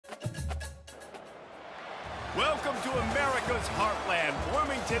Welcome to America's heartland,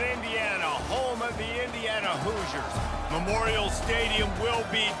 Bloomington, Indiana, home of the Indiana Hoosiers. Memorial Stadium will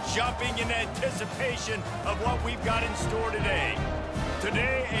be jumping in anticipation of what we've got in store today.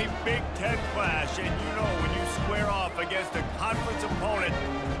 Today, a Big Ten clash, and you know when you square off against a conference opponent,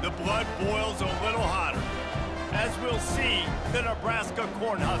 the blood boils a little hotter. As we'll see, the Nebraska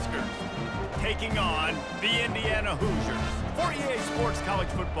Cornhuskers taking on the Indiana Hoosiers. For EA Sports College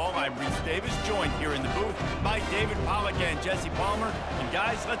Football, I'm Reese Davis, joined here in the booth by David Pollack and Jesse Palmer. And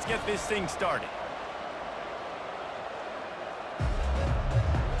guys, let's get this thing started.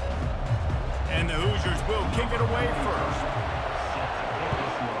 And the Hoosiers will kick it away first.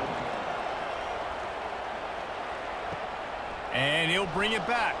 And he'll bring it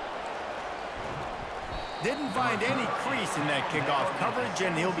back. Didn't find any crease in that kickoff coverage,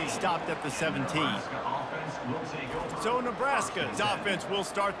 and he'll be stopped at the 17. So Nebraska's offense will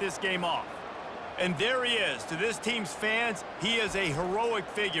start this game off. And there he is. To this team's fans, he is a heroic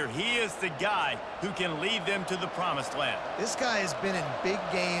figure. He is the guy who can lead them to the promised land. This guy has been in big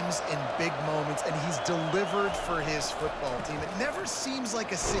games, in big moments, and he's delivered for his football team. It never seems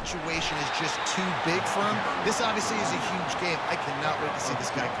like a situation is just too big for him. This obviously is a huge game. I cannot wait to see this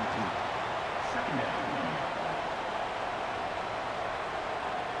guy compete.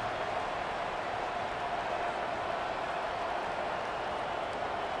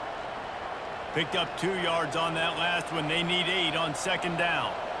 Picked up 2 yards on that last one. They need 8 on second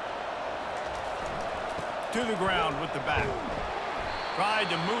down. To the ground with the back. Tried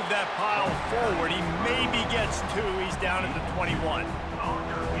to move that pile forward. He maybe gets 2. He's down at the 21.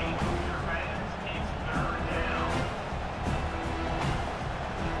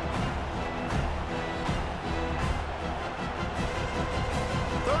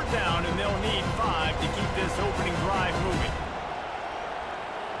 Third down, and they'll need 5 to keep this opening drive moving.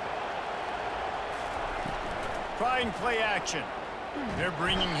 Trying play action. They're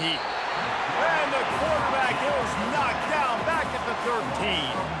bringing heat. And the quarterback is knocked down back at the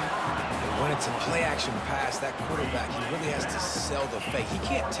 13. When it's a play-action pass, that quarterback, he really has to sell the fake. He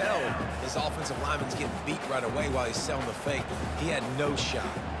can't tell his offensive lineman's getting beat right away while he's selling the fake. He had no shot.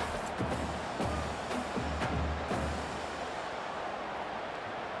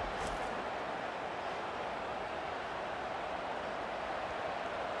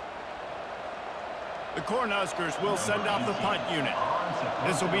 The Cornhuskers will send out the punt unit.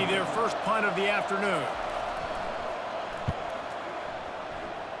 This will be their first punt of the afternoon.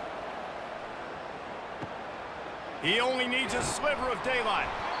 He only needs a sliver of daylight.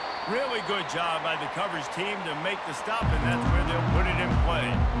 Really good job by the coverage team to make the stop, and that's where they'll put it in play.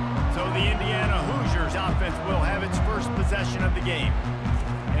 So the Indiana Hoosiers offense will have its first possession of the game.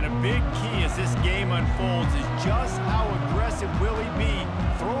 And a big key as this game unfolds is just how aggressive will he be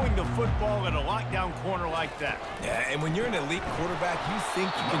throwing the football at a lockdown corner like that. Yeah, and when you're an elite quarterback, you think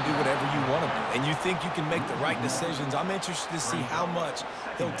you can do whatever you want to do, and you think you can make the right decisions. I'm interested to see how much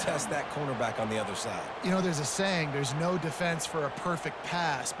he'll test that cornerback on the other side. You know, there's a saying, there's no defense for a perfect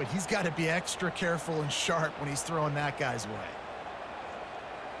pass, but he's got to be extra careful and sharp when he's throwing that guy's way.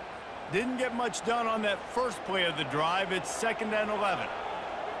 Didn't get much done on that first play of the drive. It's 2nd and 11.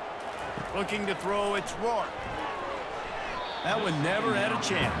 Looking to throw, it's Rourke. That one never had a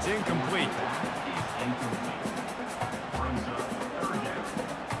chance. Incomplete.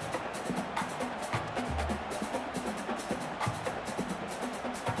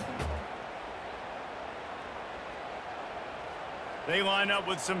 They line up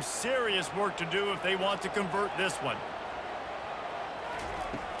with some serious work to do if they want to convert this one.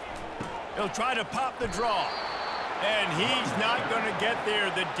 He'll try to pop the draw. And he's not going to get there.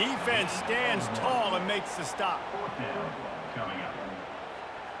 The defense stands tall and makes the stop.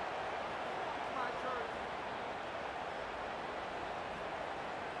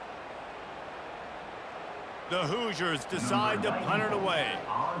 The Hoosiers decide to punt it away.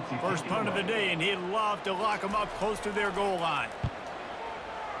 First punt of the day, and he'd love to lock them up close to their goal line.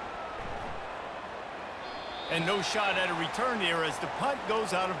 And no shot at a return here as the punt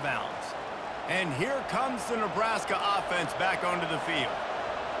goes out of bounds. And here comes the Nebraska offense back onto the field.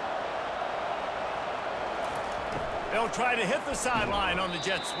 They'll try to hit the sideline on the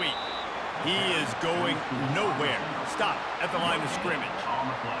jet sweep. He is going nowhere. Stop at the line of scrimmage.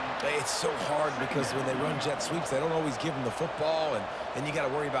 It's so hard because when they run jet sweeps, they don't always give them the football, and then you got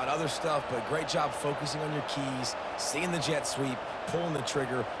to worry about other stuff. But great job focusing on your keys, seeing the jet sweep, pulling the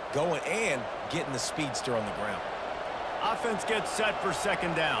trigger, going, and getting the speedster on the ground. Offense gets set for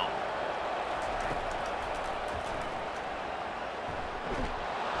 2nd down.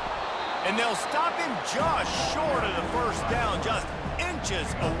 And they'll stop him just short of the first down, just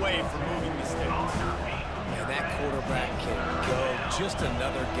inches away from moving the sticks. And that quarterback can go. Just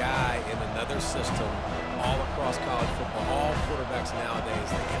another guy in another system all across college football. All quarterbacks nowadays,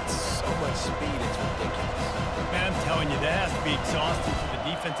 they got so much speed, it's ridiculous. Man, I'm telling you, that has to be exhausting for the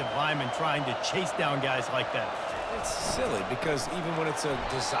defensive lineman trying to chase down guys like that. It's silly because even when it's a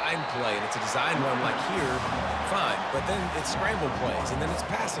design play and it's a design run like here, fine. But then it's scramble plays and then it's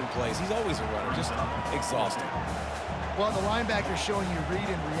passing plays. He's always a runner, just exhausting. Well, the linebacker showing you read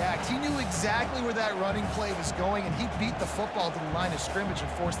and react. He knew exactly where that running play was going, and he beat the football to the line of scrimmage and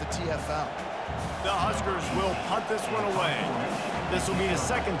forced the TFL. The Huskers will punt this one away. This will be the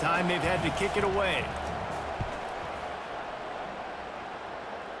second time they've had to kick it away.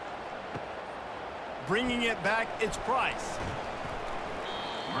 Bringing it back, it's Price.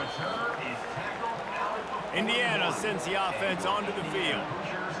 Indiana sends the offense onto the field.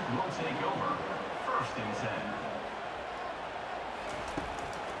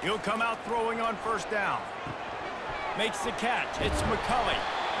 He'll come out throwing on first down. Makes the catch. It's McCulley.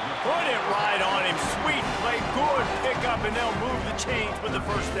 Put it right on him. Sweet play. Good pickup, and they'll move the chains with the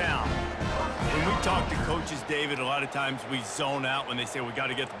first down. When we talk to coaches, David, a lot of times we zone out when they say we got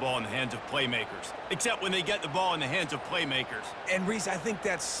to get the ball in the hands of playmakers. Except when they get the ball in the hands of playmakers. And, Reese, I think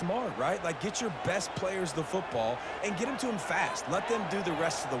that's smart, right? Like, get your best players the football and get them to them fast. Let them do the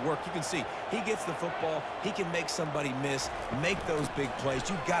rest of the work. You can see he gets the football. He can make somebody miss, make those big plays.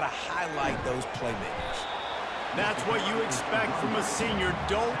 You've got to highlight those playmakers. That's what you expect from a senior.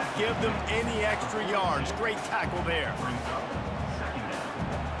 Don't give them any extra yards. Great tackle there.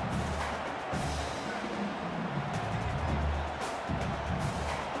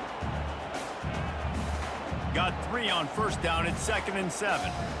 Got 3 on first down. It's 2nd and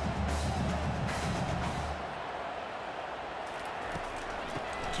 7.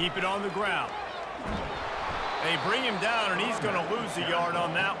 Keep it on the ground. They bring him down, and he's going to lose a yard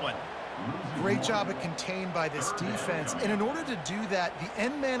on that one. Great job of contained by this defense. And in order to do that, the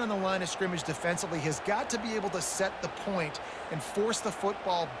end man on the line of scrimmage defensively has got to be able to set the point and force the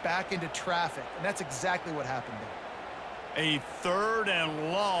football back into traffic. And that's exactly what happened there. A 3rd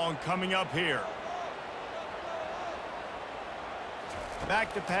and long coming up here.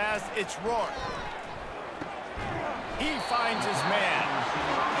 Back to pass, it's Rourke. He finds his man.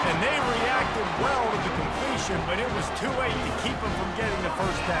 And they reacted well to the completion, but it was too late to keep him from getting the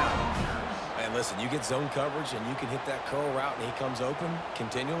first down. And listen, you get zone coverage and you can hit that curl route and he comes open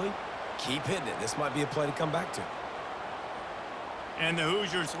continually. Keep hitting it. This might be a play to come back to. And the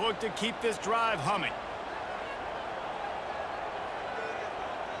Hoosiers look to keep this drive humming.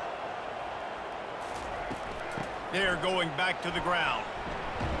 They're going back to the ground.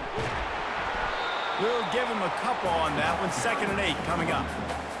 We'll give him a couple on that one. 2nd and 8 coming up.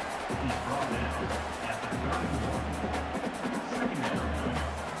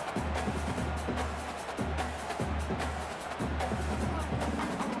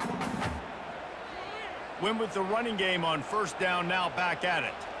 Win with the running game on first down, now back at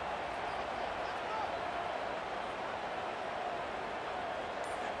it.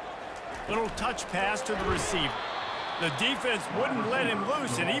 Little touch pass to the receiver. The defense wouldn't let him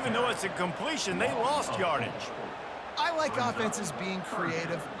loose, and even though it's a completion, they lost yardage. I like offenses being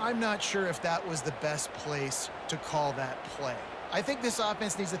creative. I'm not sure if that was the best place to call that play. I think this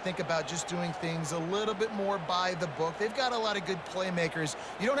offense needs to think about just doing things a little bit more by the book. They've got a lot of good playmakers.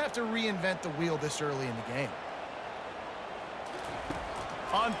 You don't have to reinvent the wheel this early in the game.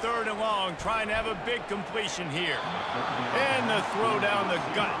 On 3rd and long, trying to have a big completion here. And the throw down the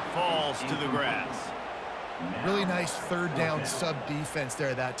gut falls to the grass. Really nice 3rd down sub-defense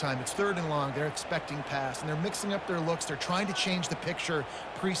there that time. It's 3rd and long. They're expecting pass, and they're mixing up their looks. They're trying to change the picture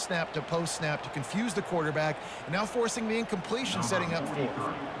pre-snap to post-snap to confuse the quarterback, and now forcing the incompletion, setting up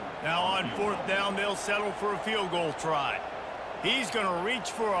 4th. Now on 4th down, they'll settle for a field goal try. He's going to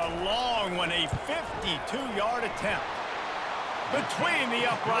reach for a long one, a 52-yard attempt. Between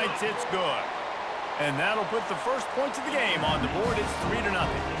the uprights, it's good. And that'll put the first points of the game on the board. It's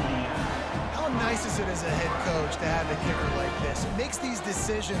 3-0. How nice is it as a head coach to have a kicker like this? It makes these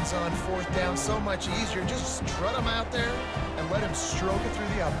decisions on 4th down so much easier. Just strut him out there and let him stroke it through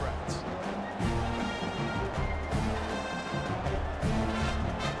the uprights.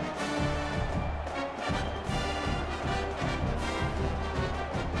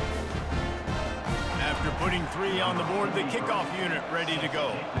 After putting 3 on the board, the kickoff unit ready to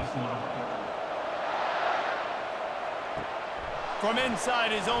go. From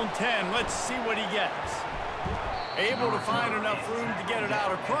inside his own 10, let's see what he gets. Able to find enough room to get it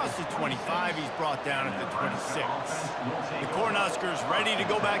out across the 25. He's brought down at the 26. The Cornhuskers ready to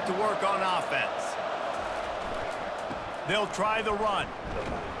go back to work on offense. They'll try the run.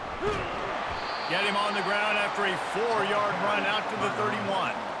 Get him on the ground after a 4-yard run out to the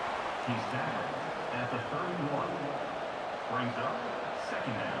 31. He's down at the 31. Brings up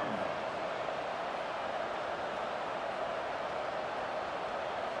second down.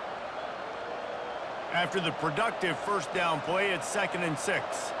 After the productive first down play, it's 2nd and 6.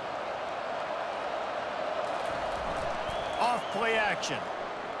 Off play action.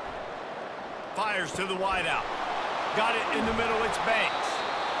 Fires to the wideout. Got it in the middle, it's Banks.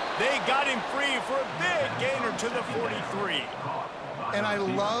 They got him free for a big gainer to the 43. And I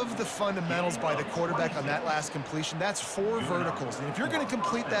love the fundamentals by the quarterback on that last completion. That's 4 verticals. And if you're going to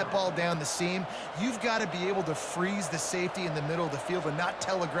complete that ball down the seam, you've got to be able to freeze the safety in the middle of the field and not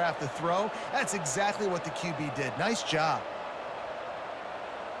telegraph the throw. That's exactly what the QB did. Nice job.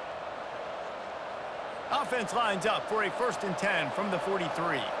 Offense lines up for a 1st and 10 from the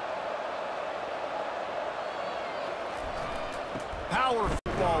 43. Power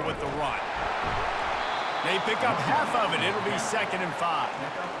football with the run. They pick up half of it. It'll be 2nd and 5.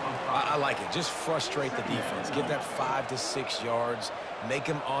 I like it. Just frustrate the defense. Get that 5 to 6 yards. Make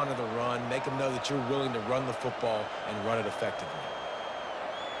them honor the run. Make them know that you're willing to run the football and run it effectively.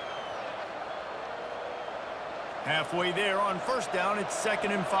 Halfway there on 1st down, it's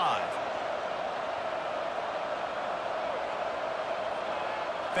 2nd and 5.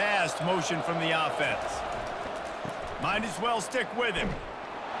 Fast motion from the offense. Might as well stick with him.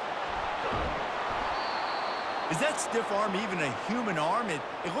 Is that stiff arm even a human arm? It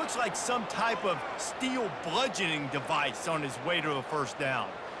looks like some type of steel bludgeoning device on his way to a 1st down.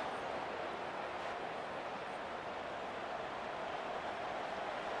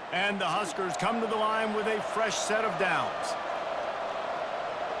 And the Huskers come to the line with a fresh set of downs.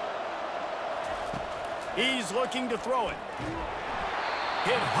 He's looking to throw it.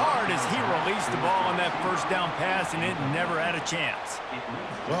 Hit hard as he released the ball on that 1st down pass, and it never had a chance.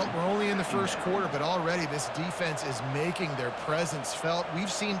 Well, we're only in the 1st quarter, but already this defense is making their presence felt.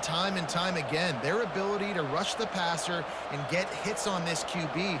 We've seen time and time again their ability to rush the passer and get hits on this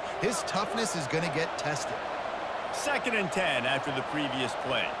QB. His toughness is going to get tested. 2nd and 10 after the previous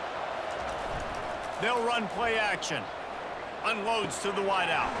play. They'll run play action. Unloads to the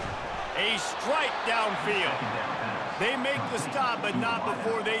wideout. A strike downfield. They make the stop, but not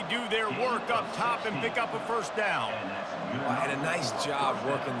before they do their work up top and pick up a 1st down. And a nice job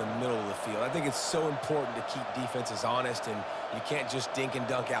working the middle of the field. I think it's so important to keep defenses honest, and you can't just dink and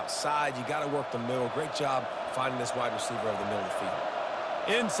dunk outside. You got to work the middle. Great job finding this wide receiver over the middle of the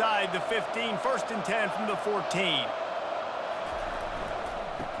field. Inside the 15, 1st and 10 from the 14.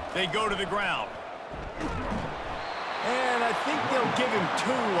 They go to the ground. And I think they'll give him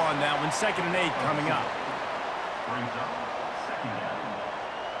 2 on that one. 2nd and 8 coming up. Brings up second down.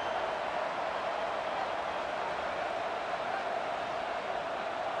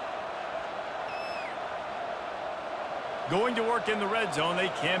 Going to work in the red zone. They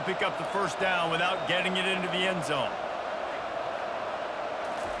can't pick up the 1st down without getting it into the end zone.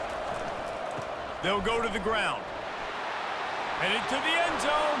 They'll go to the ground. Headed to the end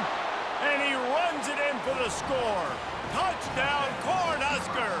zone. And he runs it in for the score. Touchdown,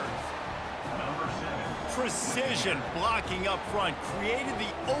 Cornhuskers! Precision blocking up front. Created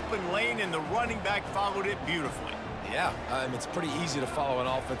the open lane, and the running back followed it beautifully. Yeah, it's pretty easy to follow an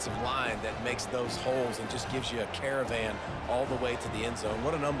offensive line that makes those holes and just gives you a caravan all the way to the end zone.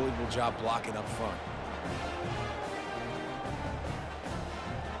 What an unbelievable job blocking up front.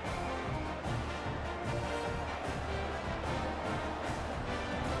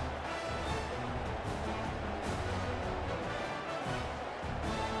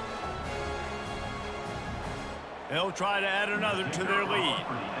 They'll try to add another to their lead.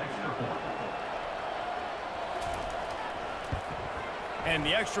 And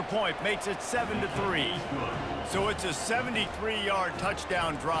the extra point makes it 7-3. So it's a 73-yard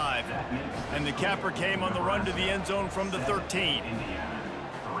touchdown drive. And the capper came on the run to the end zone from the 13.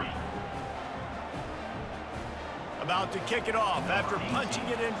 About to kick it off after punching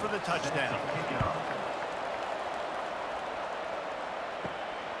it in for the touchdown.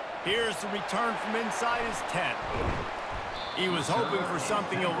 Here's the return from inside his 10. He was hoping for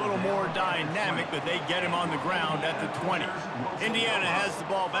something a little more dynamic, but they get him on the ground at the 20. Indiana has the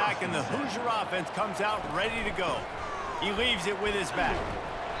ball back, and the Hoosier offense comes out ready to go. He leaves it with his back.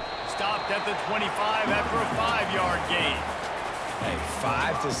 Stopped at the 25 after a 5-yard gain. Hey,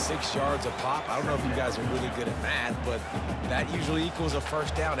 5 to 6 yards a pop. I don't know if you guys are really good at math, but that usually equals a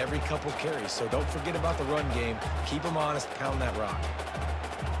 1st down every couple carries. So don't forget about the run game. Keep them honest, pound that rock.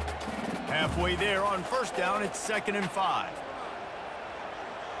 Halfway there on 1st down, it's 2nd and 5.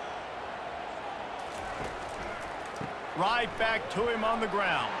 Right back to him on the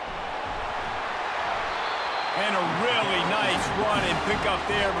ground. And a really nice run and pick up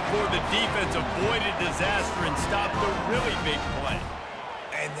there before the defense avoided disaster and stopped a really big play.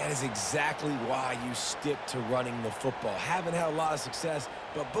 And that is exactly why you stick to running the football. Haven't had a lot of success,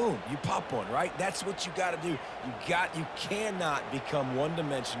 but boom, you pop one, right? That's what you got to do. You cannot become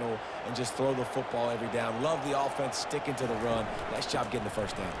one-dimensional and just throw the football every down. Love the offense sticking to the run. Nice job getting the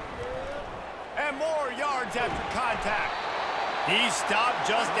first down. And more yards after contact. He stopped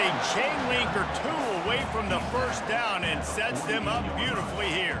just a chain link or two away from the first down and sets them up beautifully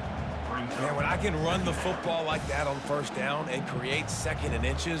here. Man, when I can run the football like that on first down and create second and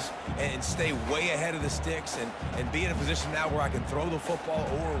inches and stay way ahead of the sticks and be in a position now where I can throw the football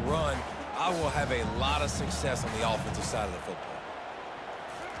or run, I will have a lot of success on the offensive side of the football.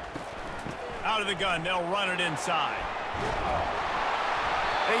 Out of the gun, they'll run it inside.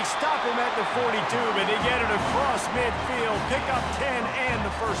 They stop him at the 42, but they get it across midfield, pick up 10 and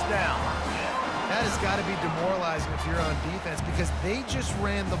the first down. That has got to be demoralizing if you're on defense because they just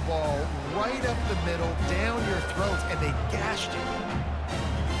ran the ball right up the middle, down your throats, and they gashed you.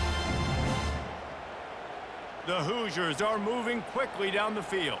 The Hoosiers are moving quickly down the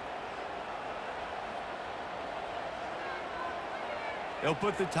field. They'll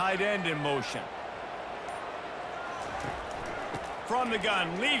put the tight end in motion. From the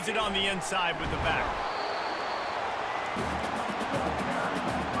gun, leaves it on the inside with the back.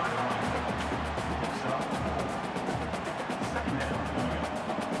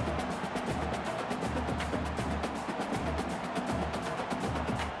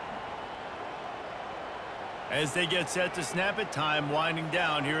 As they get set to snap it, time winding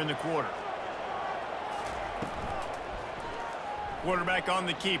down here in the quarter. Quarterback on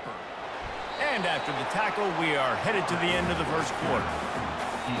the keeper. And after the tackle, we are headed to the end of the first quarter.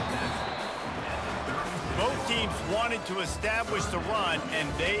 Both teams wanted to establish the run,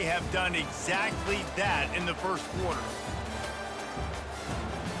 and they have done exactly that in the first quarter.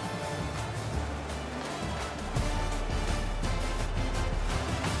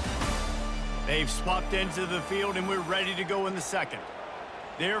 They've swapped into the field, and we're ready to go in the second.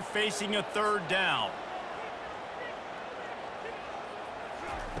 They're facing a third down.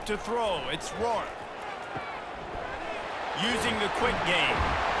 To throw, it's Rourke. Using the quick game.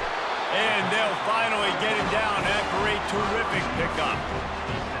 And they'll finally get it down after a terrific pickup.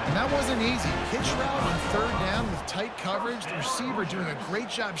 And that wasn't easy. Hitch route on third down with tight coverage. The receiver doing a great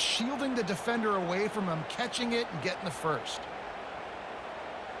job shielding the defender away from him, catching it and getting the first.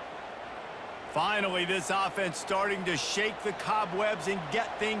 Finally, this offense starting to shake the cobwebs and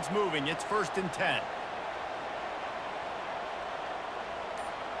get things moving. It's 1st and 10.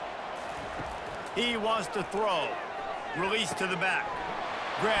 He wants to throw. Release to the back.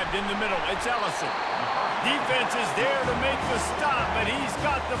 Grabbed in the middle. It's Ellison. Defense is there to make the stop, but he's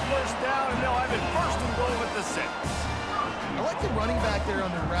got the first down, and they'll have it 1st and goal at the 6. I like the running back there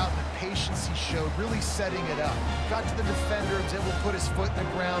on the route and the patience he showed, really setting it up. Got to the defender, was able to put his foot in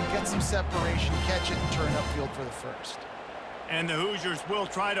the ground, get some separation, catch it, and turn upfield for the first. And the Hoosiers will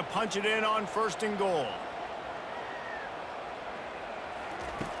try to punch it in on 1st and goal.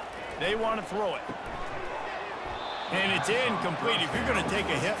 They want to throw it. And it's incomplete. If you're going to take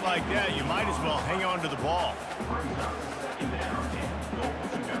a hit like that, you might as well hang on to the ball.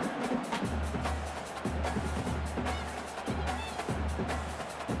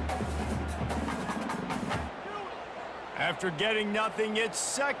 After getting nothing, it's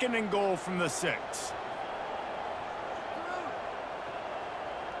 2nd and goal from the 6.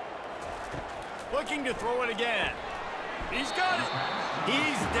 Looking to throw it again. He's got it.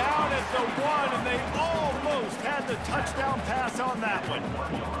 He's down at the 1, and they almost had the touchdown pass on that one.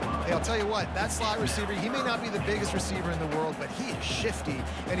 Hey, I'll tell you what, that slot receiver, he may not be the biggest receiver in the world, but he is shifty,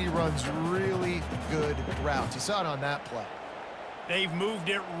 and he runs really good routes. You saw it on that play. They've moved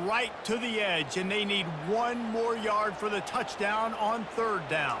it right to the edge, and they need 1 more yard for the touchdown on 3rd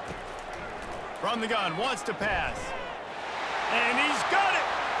down. From the gun, wants to pass. And he's got it!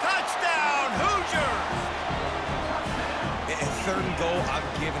 Touchdown, Hoosiers! At 3rd and goal, I'm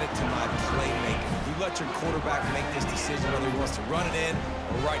giving it to my playmaker. You let your quarterback make this decision whether he wants to run it in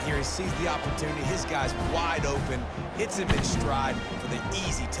or right here. He sees the opportunity. His guy's wide open, hits him in stride for the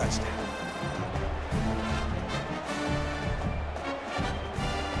easy touchdown.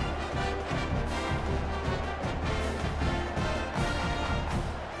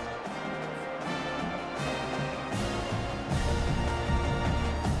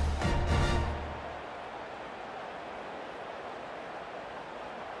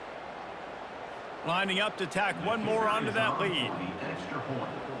 Lining up to tack 1 more onto that lead.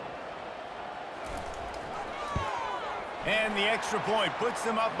 And the extra point puts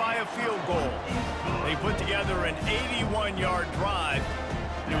them up by a field goal. They put together an 81-yard drive.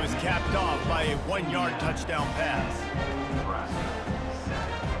 It was capped off by a 1-yard touchdown pass.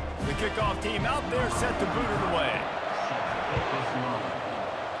 The kickoff team out there set to boot it away.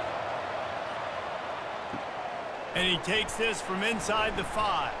 And he takes this from inside the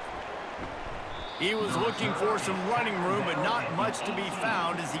 5. He was looking for some running room, but not much to be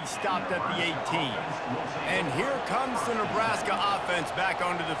found as he stopped at the 18. And here comes the Nebraska offense back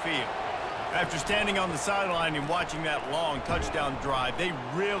onto the field. After standing on the sideline and watching that long touchdown drive, they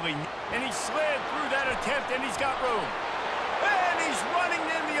really... And he slid through that attempt, and he's got room. And he's running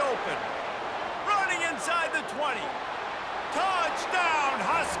in the open. Running inside the 20. Touchdown,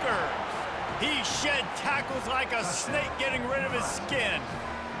 Husker! He shed tackles like a snake getting rid of his skin.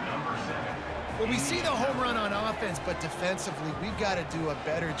 Number 7. Well, we see the home run on offense, but defensively, we've got to do a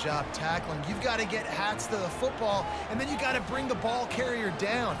better job tackling. You've got to get hats to the football, and then you got to bring the ball carrier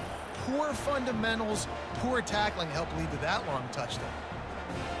down. Poor fundamentals, poor tackling helped lead to that long touchdown.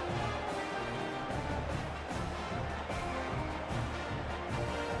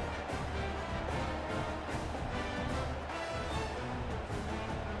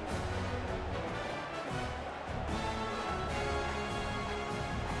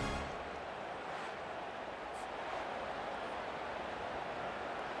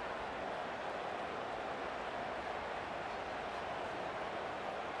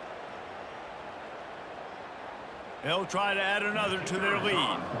 They'll try to add another to their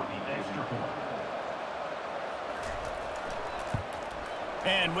lead.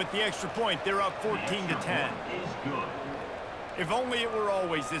 And with the extra point, they're up 14-10. If only it were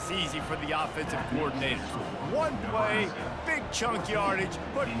always this easy for the offensive coordinators. One play, big chunk yardage,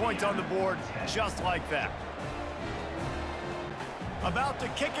 put points on the board just like that. About to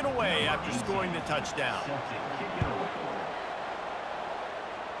kick it away after scoring the touchdown.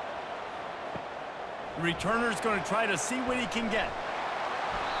 The returner's going to try to see what he can get.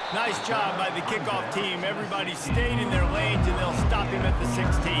 Nice job by the kickoff team. Everybody stayed in their lanes, and they'll stop him at the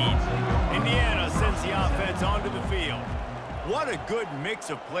 16. Indiana sends the offense onto the field. What a good mix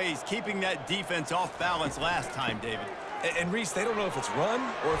of plays, keeping that defense off balance last time, David. And Reese, they don't know if it's run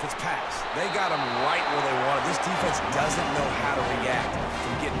or if it's pass. They got them right where they want it. This defense doesn't know how to react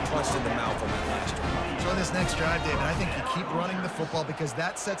from getting punched in the mouth on that last drive. So on this next drive, David, I think you keep running the football because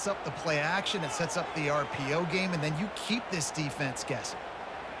that sets up the play action, it sets up the RPO game, and then you keep this defense guessing.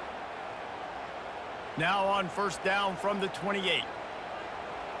 Now on first down from the 28.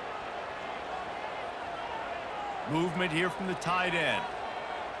 Movement here from the tight end.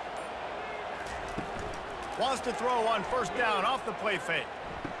 Wants to throw on first down off the play fake.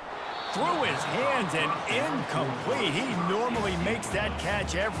 Through his hands and incomplete. He normally makes that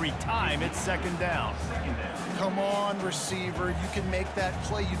catch every time. It's second down. Come on, receiver. You can make that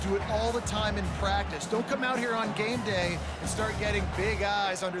play. You do it all the time in practice. Don't come out here on game day and start getting big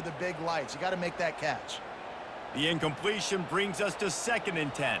eyes under the big lights. You got to make that catch. The incompletion brings us to 2nd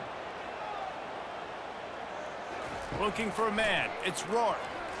and 10. Looking for a man. It's Rourke.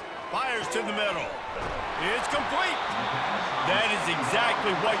 Fires to the middle. It's complete. That is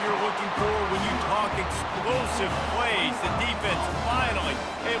exactly what you're looking for when you talk explosive plays. The defense finally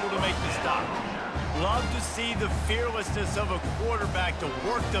able to make the stop. Love to see the fearlessness of a quarterback to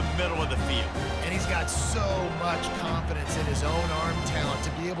work the middle of the field. And he's got so much confidence in his own arm talent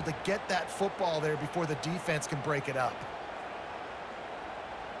to be able to get that football there before the defense can break it up.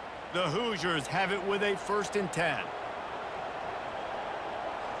 The Hoosiers have it with a 1st and 10.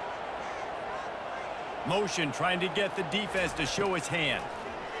 Motion trying to get the defense to show his hand.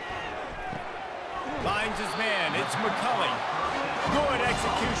 Finds his man. It's McCulley. Good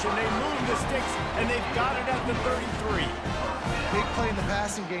execution. They move the sticks, and they've got it at the 33. Big play in the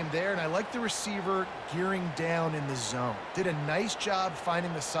passing game there, and I like the receiver gearing down in the zone. Did a nice job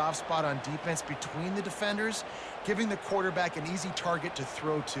finding the soft spot on defense between the defenders, giving the quarterback an easy target to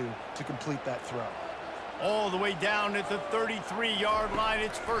throw to complete that throw. All the way down at the 33-yard line.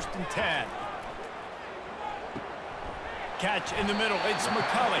 It's 1st and 10. Catch in the middle. It's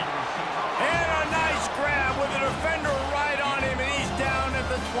McCulley. And a nice grab with a defender right on him, and he's down at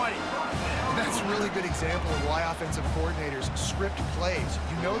the 20. That's a really good example of why offensive coordinators script plays.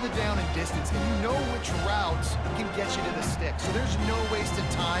 You know the down and distance, and you know which routes can get you to the stick. So there's no wasted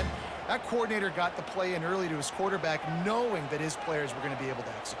time. That coordinator got the play in early to his quarterback, knowing that his players were going to be able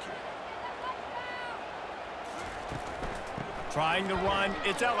to execute. Trying to run.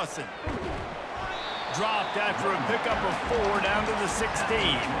 It's Ellison. Dropped after a pickup of 4 down to the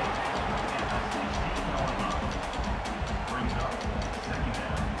 16.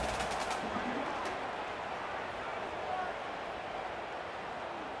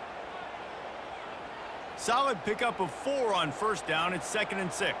 Solid pickup of 4 on first down. It's 2nd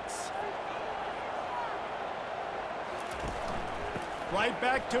and 6. Right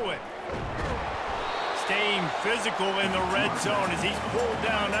back to it. Staying physical in the red zone as he's pulled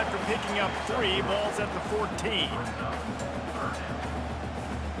down after picking up 3. Ball's at the 14.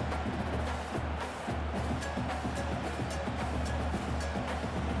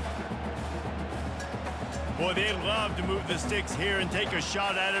 Boy, they love to move the sticks here and take a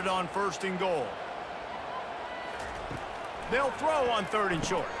shot at it on 1st and goal. They'll throw on 3rd and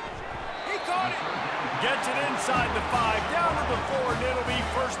short. He caught it. Gets it inside the 5, down to the 4, and it'll be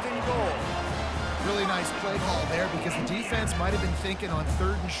 1st and goal. Really nice play call there because the defense might have been thinking on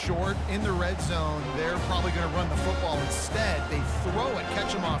 3rd and short in the red zone. They're probably going to run the football instead. They throw it,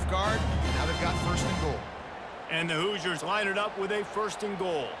 catch them off guard, and now they've got 1st and goal. And the Hoosiers line it up with a 1st and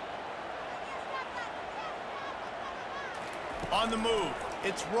goal. On the move,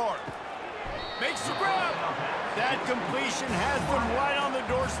 it's Rourke. Makes the grab. That completion has them right on the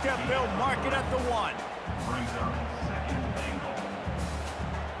doorstep. They'll mark it at the 1. Brings up 2nd and goal.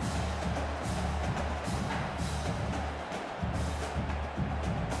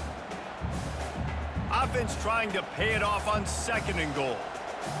 Offense trying to pay it off on 2nd and goal.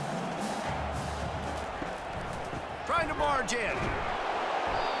 Trying to barge in.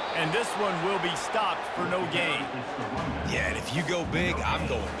 And this one will be stopped for no gain. Yeah, and if you go big, I'm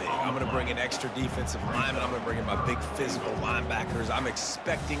going big. I'm going to bring in extra defensive linemen. I'm going to bring in my big physical linebackers. I'm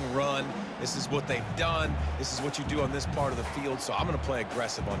expecting run. This is what they've done. This is what you do on this part of the field, so I'm going to play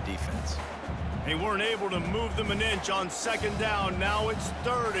aggressive on defense. They weren't able to move them an inch on 2nd down. Now it's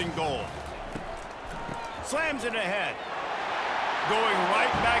 3rd and goal. Slams it ahead. Going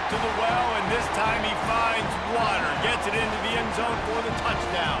right back to the well, and this time he finds water. Gets it into the end zone for the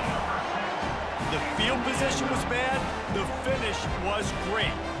touchdown. The field position was bad. The finish was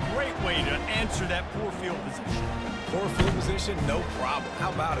great. Great way to answer that poor field position. Poor field position, no problem. How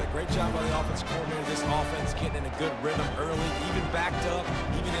about it? Great job by the offensive coordinator. This offense getting in a good rhythm early, even backed up,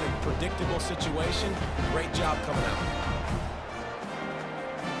 even in a predictable situation. Great job coming out.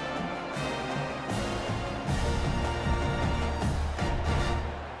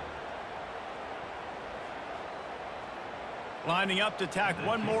 Lining up to tack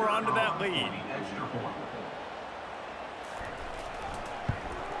one more onto that lead.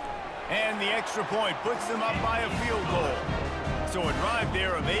 And the extra point puts them up by a field goal. So a drive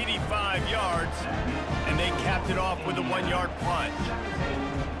there of 85 yards, and they capped it off with a 1-yard plunge.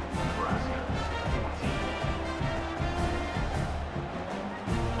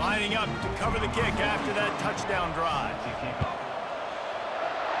 Lining up to cover the kick after that touchdown drive.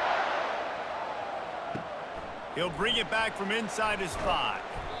 He'll bring it back from inside his 5.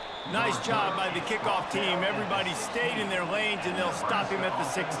 Nice job by the kickoff team. Everybody stayed in their lanes, and they'll stop him at the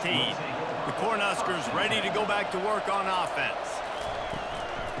 16. The Cornhuskers ready to go back to work on offense.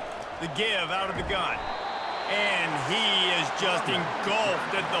 The give out of the gun. And he is just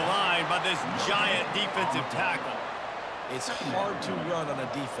engulfed at the line by this giant defensive tackle. It's hard to run on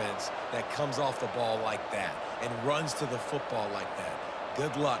a defense that comes off the ball like that and runs to the football like that.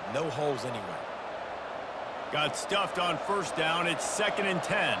 Good luck. No holes anywhere. Got stuffed on 1st down. It's 2nd and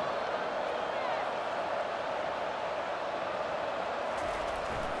 10.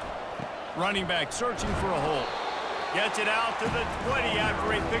 Running back searching for a hole. Gets it out to the 20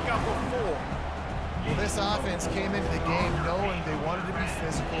 after a pickup of 4. Well, this offense came into the game knowing they wanted to be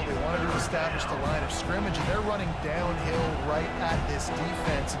physical. They wanted to establish the line of scrimmage, and they're running downhill right at this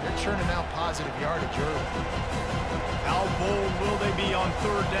defense, and they're churning out positive yardage early. How bold will they be on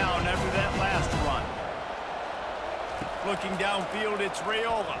 3rd down after that last run? Looking downfield, it's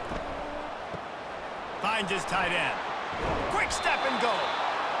Raiola. Finds his tight end. Quick step and go.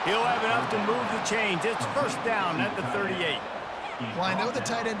 He'll have enough to move the chains. It's 1st down at the 38. Well, I know the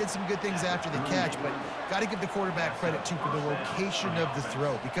tight end did some good things after the catch, but got to give the quarterback credit, too, for the location of the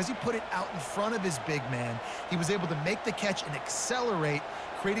throw. Because he put it out in front of his big man, he was able to make the catch and accelerate,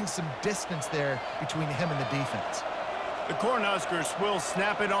 creating some distance there between him and the defense. The Cornhuskers will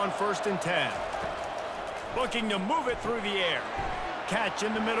snap it on 1st and 10. Looking to move it through the air. Catch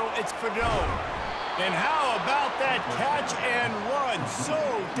in the middle, it's Fedone. And how about that catch and run? So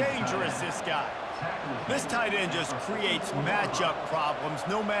dangerous, this guy. This tight end just creates matchup problems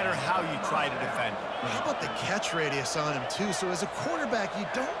no matter how you try to defend him. How about the catch radius on him, too? So as a quarterback, you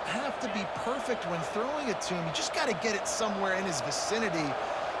don't have to be perfect when throwing it to him. You just got to get it somewhere in his vicinity,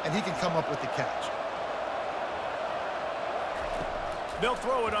 and he can come up with the catch. They'll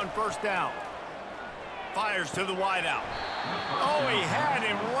throw it on 1st down. Fires to the wideout. Oh, he had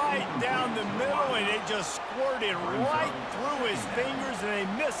him right down the middle, and it just squirted right through his fingers, and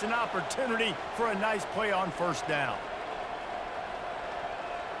they miss an opportunity for a nice play on first down.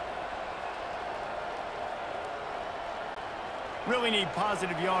 Really need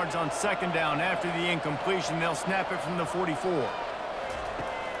positive yards on second down. After the incompletion, they'll snap it from the 44.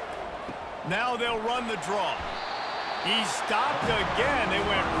 Now they'll run the draw. He stopped again. They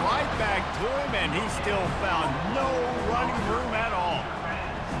went right back to him, and he still found no running room at all.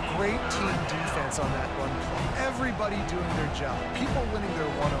 Great team defense on that run play. Everybody doing their job. People winning their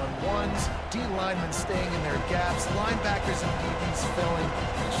one-on-ones, D linemen staying in their gaps, linebackers and DBs filling.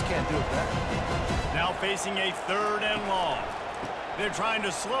 You just can't do it better. Now facing a 3rd and long. They're trying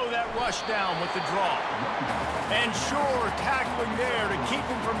to slow that rush down with the draw. And sure, tackling there to keep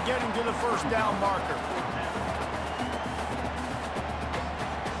him from getting to the first down marker.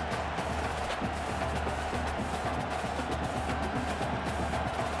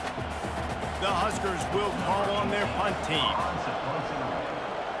 The Huskers will call on their punt team.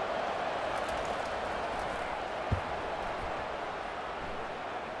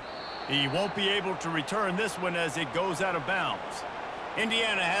 He won't be able to return this one as it goes out of bounds.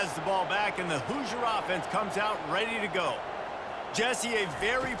 Indiana has the ball back, and the Hoosier offense comes out ready to go. Jesse, a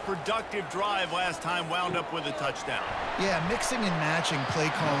very productive drive last time wound up with a touchdown. Yeah, mixing and matching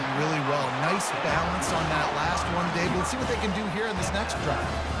play calling really well. Nice balance on that last one, Dave. Let's see what they can do here in this next drive.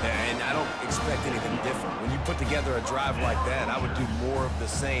 Yeah, and I don't expect anything different. When you put together a drive like that, I would do more of the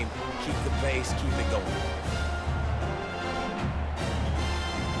same. Keep the pace, keep it going.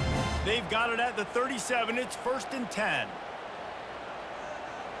 They've got it at the 37. It's 1st and 10.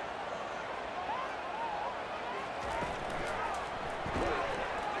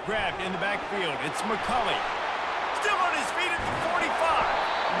 Grabbed in the backfield. It's McCulley. Still on his feet at the 45.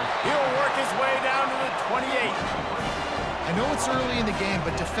 He'll work his way down to the 28. I know it's early in the game,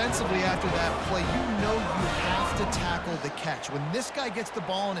 but defensively after that play, you know you have to tackle the catch. When this guy gets the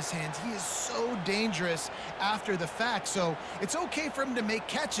ball in his hands, he is so dangerous after the fact. So it's okay for him to make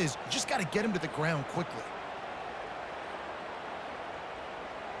catches. You just got to get him to the ground quickly.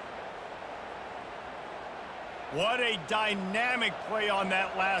 What a dynamic play on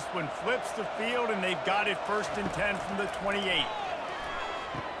that last one. Flips the field, and they've got it 1st and 10 from the 28.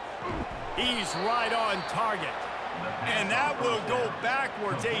 He's right on target. And that will go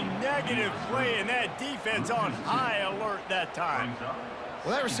backwards. A negative play, and that defense on high alert that time.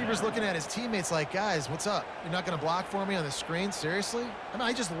 Well, that receiver's looking at his teammates like, guys, what's up? You're not going to block for me on the screen? Seriously? I mean,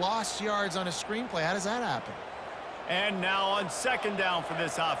 I just lost yards on a screenplay. How does that happen? And now on 2nd down for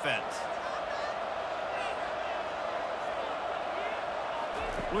this offense.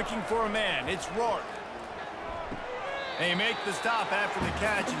 Looking for a man. It's Rourke. They make the stop after the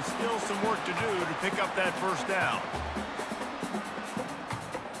catch, and still some work to do to pick up that first down.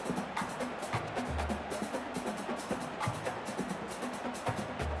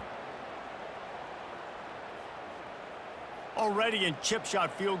 Already in chip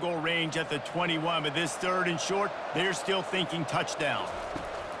shot field goal range at the 21, but this 3rd and short, they're still thinking touchdown.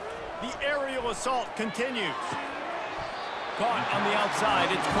 The aerial assault continues. Caught on the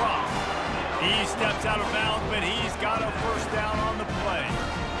outside, it's Croft. He steps out of bounds, but he's got a first down on the play.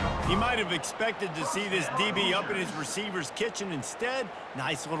 He might have expected to see this DB up in his receiver's kitchen. Instead,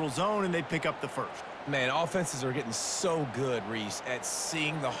 nice little zone, and they pick up the first. Man, offenses are getting so good, Reese, at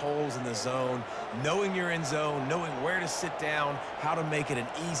seeing the holes in the zone, knowing you're in zone, knowing where to sit down, how to make it an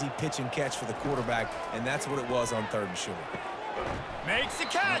easy pitch and catch for the quarterback, and that's what it was on 3rd and short. Makes the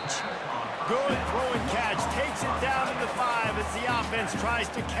catch. Good throw and catch. Takes it down to the 5 as the offense tries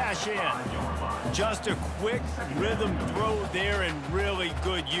to cash in. Just a quick rhythm throw there, and really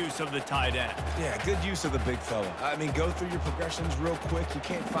good use of the tight end. Yeah, good use of the big fella. I mean, go through your progressions real quick. You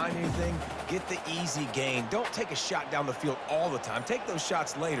can't find anything. Get the easy gain. Don't take a shot down the field all the time. Take those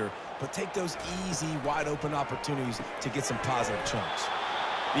shots later, but take those easy, wide-open opportunities to get some positive chunks.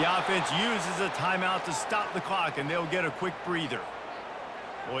 The offense uses a timeout to stop the clock, and they'll get a quick breather.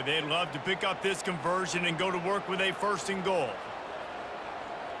 Boy, they'd love to pick up this conversion and go to work with a 1st and goal.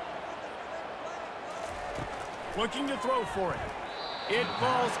 Looking to throw for it. It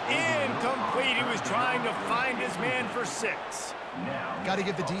falls incomplete. He was trying to find his man for 6. Got to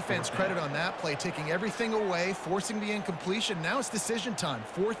give the defense credit on that play, taking everything away, forcing the incompletion. Now it's decision time.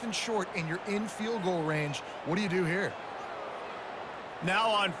 4th and short, and you're in field goal range. What do you do here? Now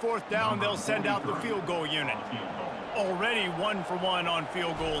on 4th down, they'll send out the field goal unit. Already 1 for 1 on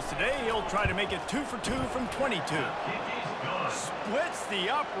field goals today. He'll try to make it 2 for 2 from 22. Splits the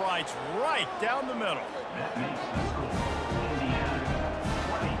uprights right down the middle. That makes the score Indiana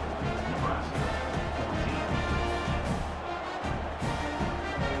 20, Nebraska 14.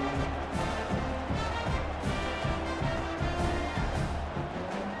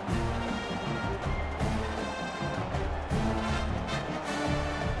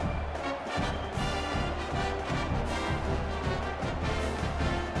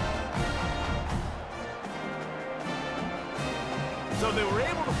 So they were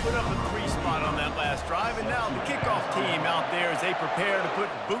able to put up a 3 spot on that last drive, and now the kickoff team out there as they prepare to put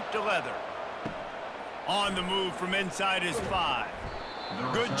boot to leather. On the move from inside is 5.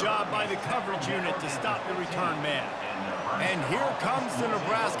 Good job by the coverage unit to stop the return man. And here comes the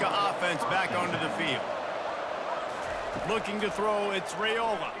Nebraska offense back onto the field. Looking to throw, it's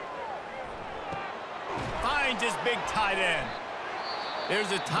Raiola. Finds his big tight end.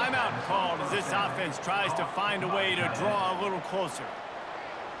 There's a timeout called as this offense tries to find a way to draw a little closer.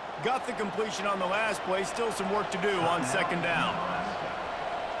 Got the completion on the last play, still some work to do on second down.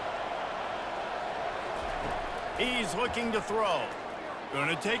 He's looking to throw.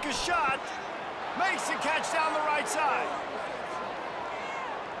 Gonna take a shot. Makes the catch down the right side.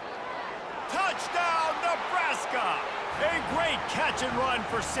 Touchdown, Nebraska! A great catch and run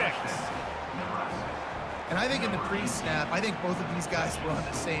for 6. And I think in the pre-snap, I think both of these guys were on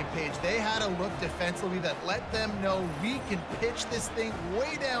the same page. They had a look defensively that let them know we can pitch this thing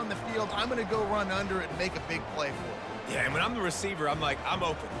way down the field. I'm going to go run under it and make a big play for it. Yeah, and when I'm the receiver, I'm like, I'm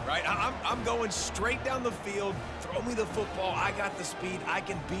open, right? I'm going straight down the field. Throw me the football. I got the speed. I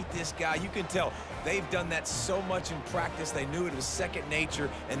can beat this guy. You can tell they've done that so much in practice. They knew it was second nature,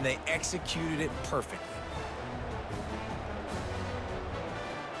 and they executed it perfectly.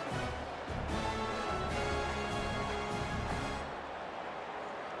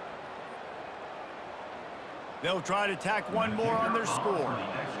 They'll try to tack one more on their score.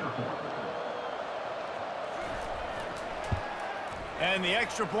 And the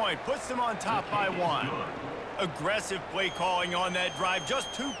extra point puts them on top by 1. Aggressive play calling on that drive.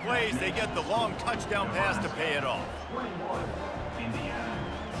 Just 2 plays, they get the long touchdown pass to pay it off.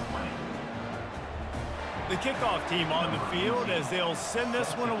 The kickoff team on the field as they'll send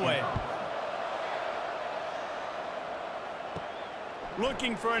this one away.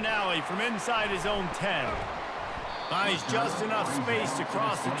 Looking for an alley from inside his own 10. Finds just enough space to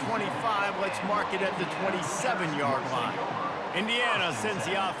cross the 25. Let's mark it at the 27-yard line. Indiana sends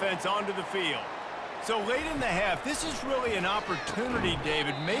the offense onto the field. So late in the half, this is really an opportunity,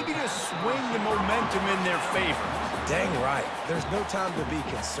 David, maybe to swing the momentum in their favor. Dang right. There's no time to be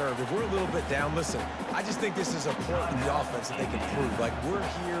conservative. We're a little bit down. Listen, I just think this is a point in the offense that they can prove. Like, we're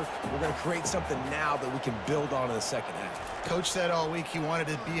here. We're going to create something now that we can build on in the second half. Coach said all week he wanted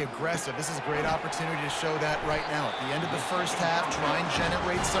to be aggressive. This is a great opportunity to show that right now. At the end of the first half, try and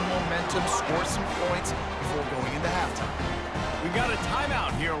generate some momentum, score some points before going into halftime. We've got a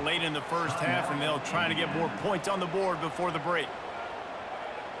timeout here late in the first half, and they'll try to get more points on the board before the break.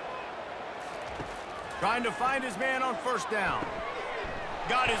 Trying to find his man on first down.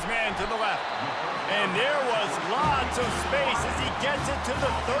 Got his man to the left. And there was lots of space as he gets it to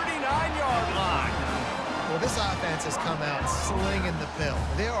the 39-yard line. Well, this offense has come out slinging the pill.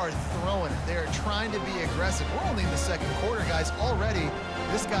 They are throwing it. They are trying to be aggressive. We're only in the second quarter, guys. Already,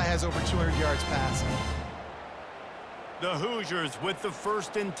 this guy has over 200 yards passing. The Hoosiers with the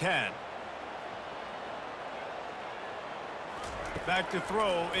 1st and 10. Back to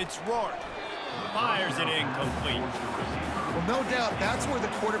throw, it's Rourke. Fires it incomplete. Well, no doubt that's where the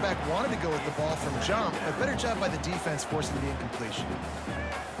quarterback wanted to go with the ball from jump. A better job by the defense forcing the incompletion.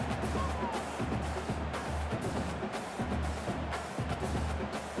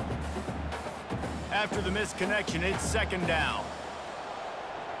 After the misconnection, it's second down.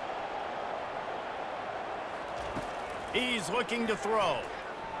 He's looking to throw.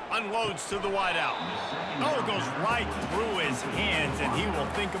 Unloads to the wideout. Oh, it goes right through his hands, and he will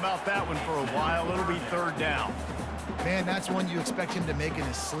think about that one for a while. It'll be third down. Man, that's one you expect him to make in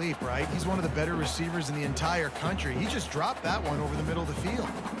his sleep, right? He's one of the better receivers in the entire country. He just dropped that one over the middle of the field.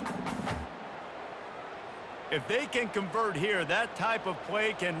 If they can convert here, that type of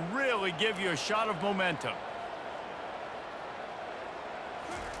play can really give you a shot of momentum.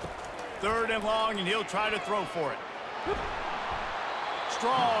 Third and long, and he'll try to throw for it.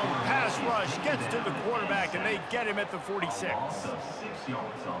 Strong pass rush gets to the quarterback, and they get him at the 46. 6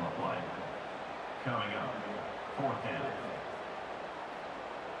 yards on the play. Coming up, 4th down.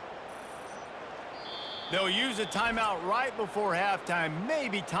 They'll use a timeout right before halftime.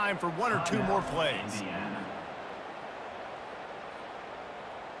 Maybe time for 1 or 2 more plays.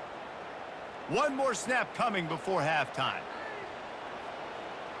 One more snap coming before halftime.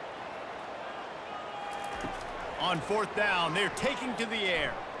 On 4th down, they're taking to the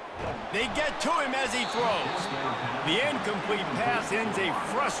air. They get to him as he throws. The incomplete pass ends a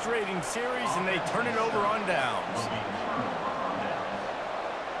frustrating series, and they turn it over on downs.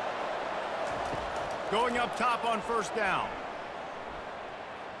 Going up top on 1st down.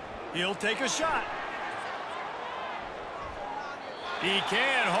 He'll take a shot. He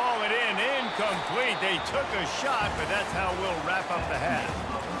can haul it in. Incomplete. They took a shot, but that's how we'll wrap up the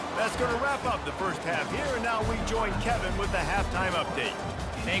half. That's going to wrap up the first half here, and now we join Kevin with the halftime update.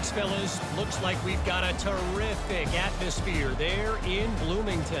 Thanks, fellas. Looks like we've got a terrific atmosphere there in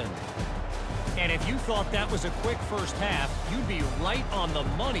Bloomington. And if you thought that was a quick first half, you'd be right on the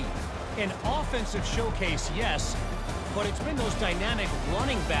money. An offensive showcase, yes, but it's been those dynamic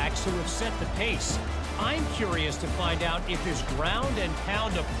running backs who have set the pace. I'm curious to find out if this ground and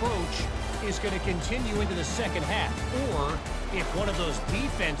pound approach is going to continue into the second half, or if one of those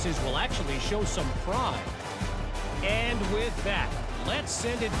defenses will actually show some pride. And with that, let's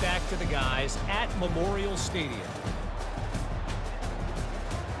send it back to the guys at Memorial Stadium.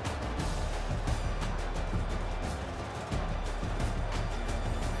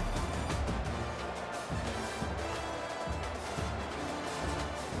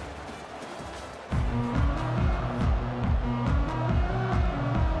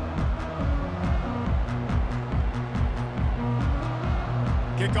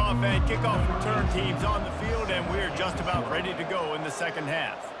 Kickoff and kickoff return teams on the field, and we're just about ready to go in the second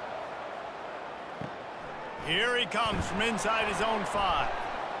half. Here he comes from inside his own 5.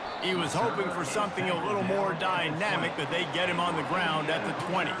 He was hoping for something a little more dynamic, but they get him on the ground at the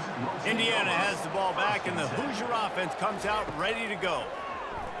 20. Indiana has the ball back, and the Hoosier offense comes out ready to go.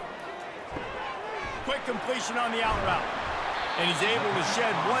 Quick completion on the out route. And he's able to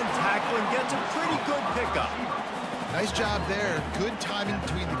shed one tackle and gets a pretty good pickup. Nice job there. Good timing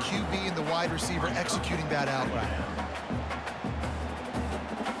between the QB and the wide receiver executing that out route.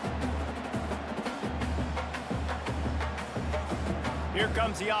 Here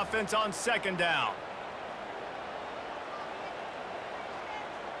comes the offense on second down.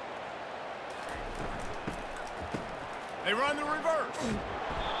 They run the reverse.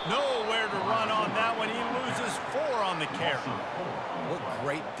 Nowhere to run on that one. He loses 4 on the carry. What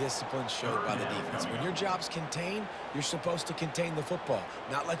great discipline showed by the defense. When your job's contained, you're supposed to contain the football,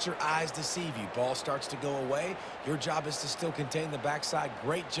 not let your eyes deceive you. Ball starts to go away. Your job is to still contain the backside.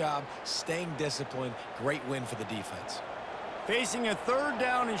 Great job staying disciplined. Great win for the defense. Facing a third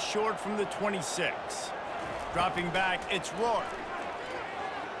down and short from the 26. Dropping back, it's Rourke.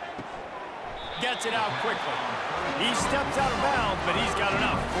 Gets it out quickly. He steps out of bounds, but he's got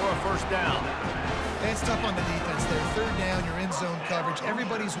enough for a first down. It's tough on the defense there. Third down, you're in zone coverage.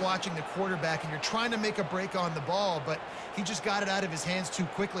 Everybody's watching the quarterback, and you're trying to make a break on the ball, but he just got it out of his hands too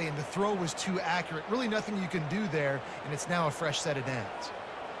quickly, and the throw was too accurate. Really nothing you can do there, and it's now a fresh set of downs.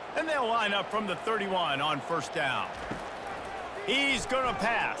 And they'll line up from the 31 on first down. He's going to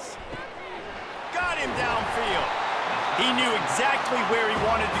pass. Got him downfield. He knew exactly where he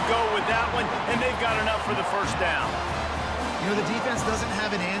wanted to go with that one, and they've got enough for the first down. You know, the defense doesn't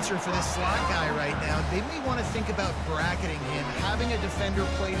have an answer for this slot guy right now. They may want to think about bracketing him, having a defender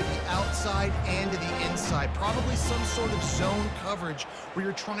play to the outside and to the inside. Probably some sort of zone coverage where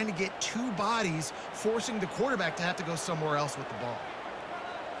you're trying to get 2 bodies, forcing the quarterback to have to go somewhere else with the ball.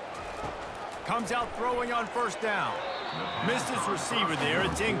 Comes out throwing on first down. Missed his receiver there.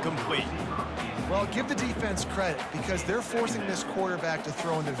 It's incomplete. Well, give the defense credit because they're forcing this quarterback to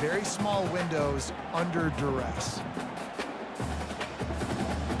throw into very small windows under duress.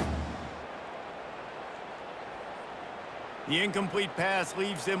 The incomplete pass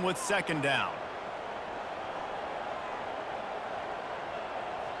leaves them with second down.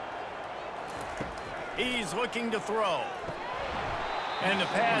 He's looking to throw. And the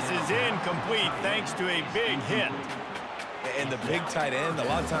pass is incomplete thanks to a big hit. And the big tight end, a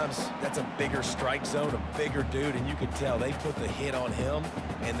lot of times that's a bigger strike zone, a bigger dude, and you can tell they put the hit on him,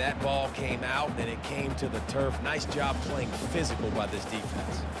 and that ball came out, and it came to the turf. Nice job playing physical by this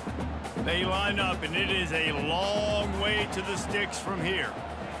defense. They line up, and it is a long way to the sticks from here.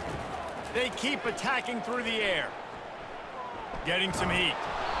 They keep attacking through the air. Getting some heat.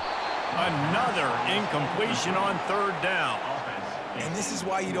 Another incompletion on third down. And this is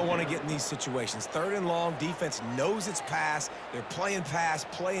why you don't want to get in these situations. Third and long, defense knows it's pass. They're playing pass,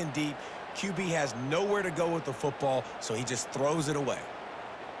 playing deep. QB has nowhere to go with the football, so he just throws it away.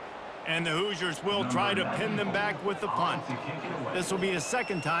 And the Hoosiers will try to pin them back with the punt. This will be the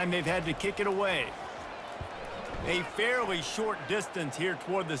second time they've had to kick it away. A fairly short distance here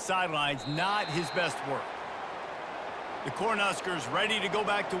toward the sidelines, not his best work. The Cornhuskers ready to go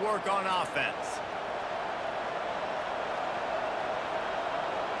back to work on offense.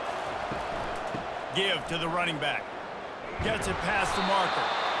 Give to the running back. Gets it past the marker.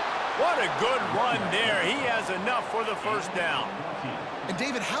 What a good run there. He has enough for the first down. And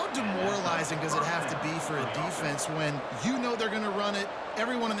David, how demoralizing does it have to be for a defense when you know they're going to run it,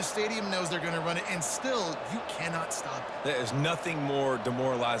 everyone in the stadium knows they're going to run it, and still you cannot stop it? There's nothing more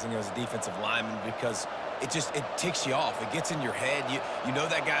demoralizing as a defensive lineman because it ticks you off. It gets in your head. You know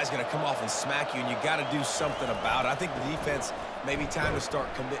that guy's going to come off and smack you, and you got to do something about it. I think the defense maybe time to start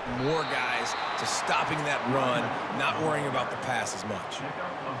committing more guys to stopping that run, not worrying about the pass as much.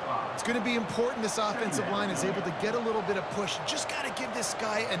 It's going to be important this offensive line is able to get a little bit of push. Just got to give this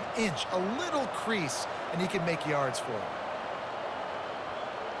guy an inch, a little crease, and he can make yards for it.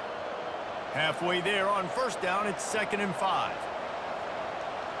 Halfway there on first down, it's 2nd and 5.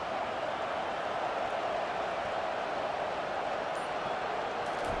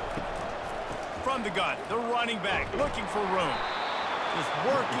 From the gun, the running back looking for room. Just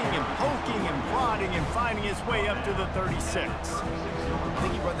working and poking and prodding and finding his way up to the 36. I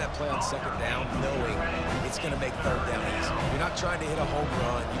think you run that play on 2nd down knowing it's going to make 3rd down easy. You're not trying to hit a home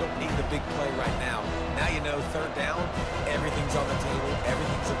run. You don't need the big play right now. Now you know 3rd down, everything's on the table,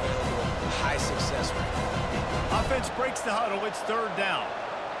 everything's available, high success rate. Offense breaks the huddle, it's 3rd down.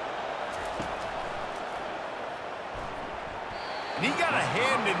 And he got a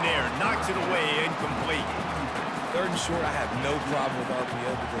hand in there, knocks it away, incomplete. 3rd and short, I have no problem with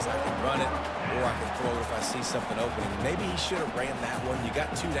RPO because I can run it or I can throw it if I see something opening. Maybe he should have ran that one. You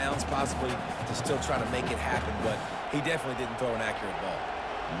got 2 downs possibly to still try to make it happen, but he definitely didn't throw an accurate ball.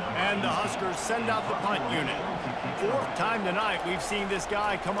 And the Huskers send out the punt unit. 4th time tonight we've seen this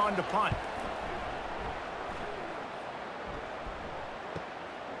guy come on to punt.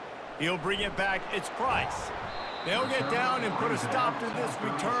 He'll bring it back. It's Price. They'll get down and put a stop to this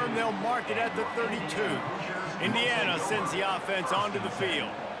return. They'll mark it at the 32. Indiana sends the offense onto the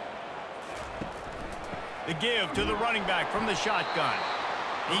field. The give to the running back from the shotgun.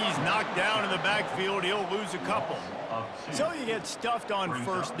 He's knocked down in the backfield. He'll lose a couple. So you get stuffed on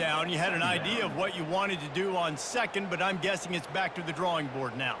first down. You had an idea of what you wanted to do on second, but I'm guessing it's back to the drawing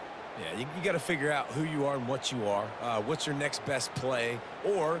board now. Yeah, you got to figure out who you are and what you are. What's your next best play?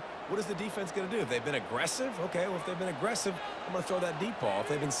 Or what is the defense going to do? If they've been aggressive, okay, well, if they've been aggressive, I'm going to throw that deep ball. If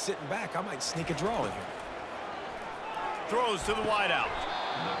they've been sitting back, I might sneak a draw in here. Throws to the wideout.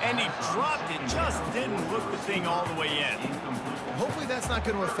 And he dropped it. Just didn't hook the thing all the way in. Hopefully that's not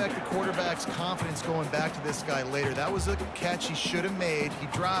going to affect the quarterback's confidence going back to this guy later. That was a catch he should have made. He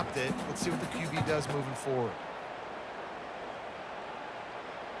dropped it. Let's see what the QB does moving forward.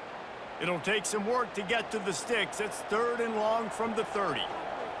 It'll take some work to get to the sticks. It's 3rd and long from the 30.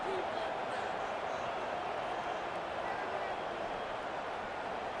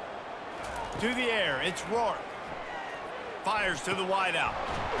 To the air, it's Rourke. Fires to the wideout.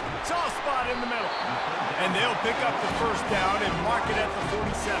 Soft spot in the middle. And they'll pick up the first down and mark it at the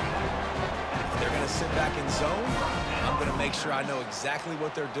 47. If they're going to sit back in zone, I'm going to make sure I know exactly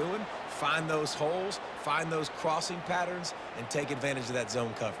what they're doing, find those holes, find those crossing patterns, and take advantage of that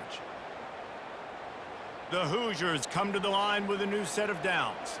zone coverage. The Hoosiers come to the line with a new set of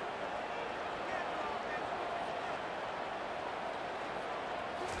downs.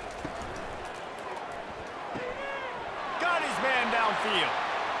 Got his man downfield.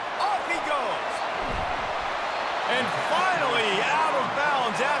 Off he goes. And finally out of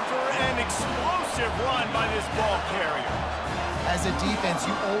bounds after an explosive run by this ball carrier. As a defense,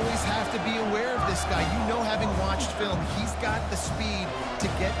 you always have to be aware of this guy. You know, having watched film, he's got the speed to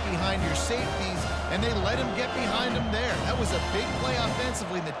get behind your safeties, and they let him get behind him there. That was a big play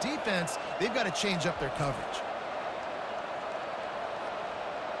offensively. The defense, they've got to change up their coverage.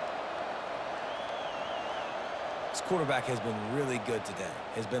 This quarterback has been really good today.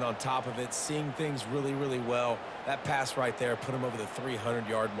 Has been on top of it, seeing things really, really well. That pass right there put him over the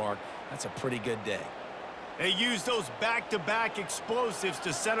 300-yard mark. That's a pretty good day. They use those back-to-back explosives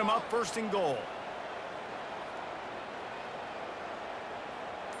to set him up 1st and goal.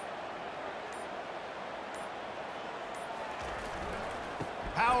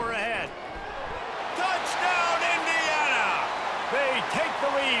 Power ahead. Touchdown, Indiana! They take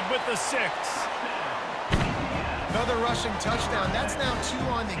the lead with the 6. Another rushing touchdown. That's now 2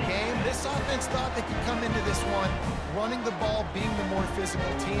 on the game. This offense thought they could come into this one running the ball, being the more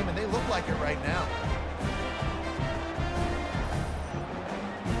physical team, and they look like it right now.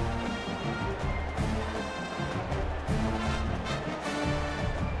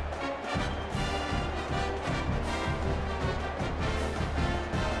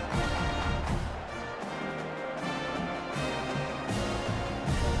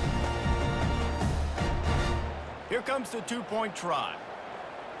 Here comes the 2-point try.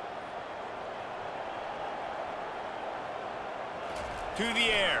 To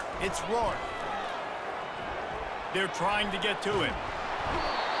the air, it's Rourke. They're trying to get to him.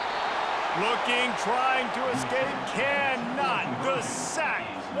 Looking, trying to escape, cannot. The sack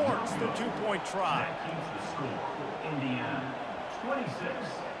forks the two-point try. That keeps the score. Indiana 26,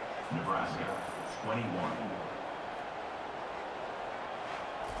 Nebraska 21.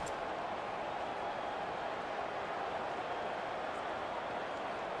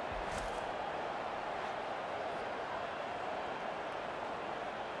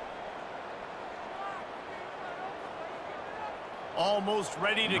 Almost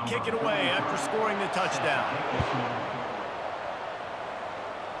ready to kick it away after scoring the touchdown.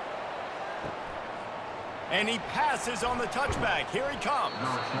 And he passes on the touchback. Here he comes.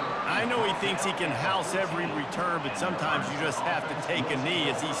 I know he thinks he can house every return, but sometimes you just have to take a knee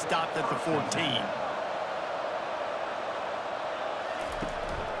as he stopped at the 14.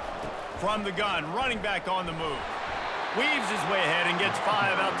 From the gun, running back on the move. Weaves his way ahead and gets 5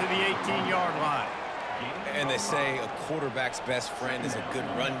 out to the 18-yard line. And they say a quarterback's best friend is a good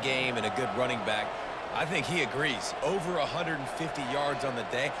run game and a good running back. I think he agrees. Over 150 yards on the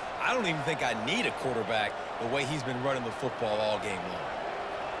day. I don't even think I need a quarterback the way he's been running the football all game long.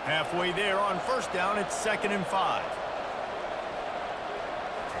 Halfway there on first down, it's 2nd and 5.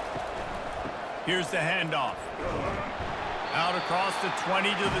 Here's the handoff. Out across the 20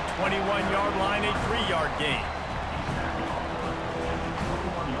 to the 21-yard line, a 3-yard gain.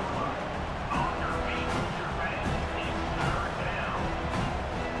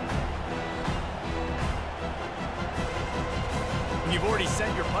 You've already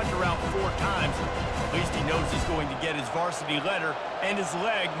sent your punter out 4 times. At least he knows he's going to get his varsity letter, and his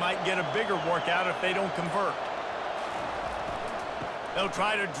leg might get a bigger workout if they don't convert. They'll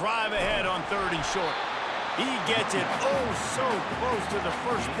try to drive ahead on 3rd and short. He gets it oh so close to the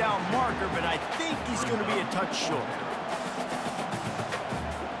first down marker, but I think he's going to be a touch short.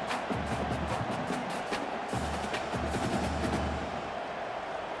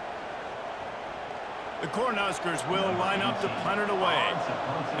 The Cornhuskers will line up to punt it away.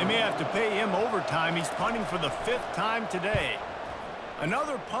 They may have to pay him overtime. He's punting for the 5th time today.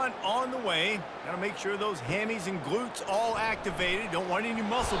 Another punt on the way. Got to make sure those hammies and glutes all activated. Don't want any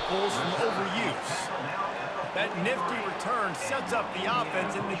muscle pulls from overuse. That nifty return sets up the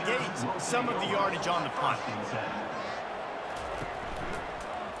offense and negates some of the yardage on the punt.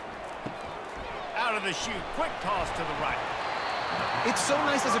 Out of the chute, quick toss to the right. It's so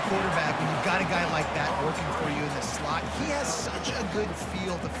nice as a quarterback when you've got a guy like that working for you in the slot. He has such a good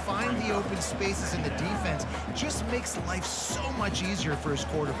feel to find the open spaces in the defense. Just makes life so much easier for his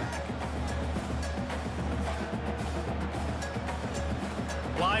quarterback.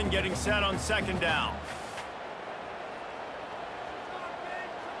 Line getting set on 2nd down.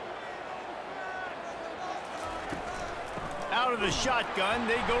 Out of the shotgun,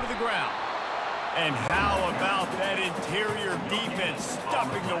 they go to the ground. And how about that interior defense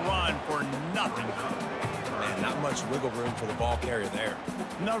stuffing the run for nothing? Man, not much wiggle room for the ball carrier there.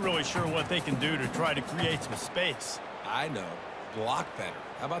 Not really sure what they can do to try to create some space. I know. Block better.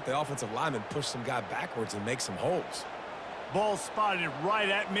 How about the offensive lineman push some guy backwards and make some holes? Ball spotted right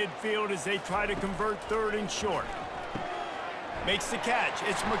at midfield as they try to convert 3rd and short. Makes the catch.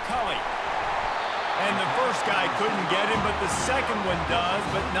 It's McCulley. And the first guy couldn't get him, but the second one does,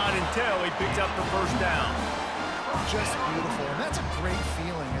 but not until he picks up the 1st down. Just beautiful. And that's a great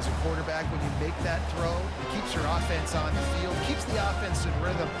feeling as a quarterback when you make that throw. It keeps your offense on the field, keeps the offense in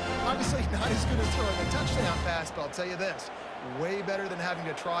rhythm. Obviously not as good as throwing a touchdown pass, but I'll tell you this, way better than having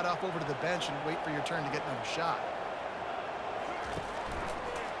to trot off over to the bench and wait for your turn to get another shot.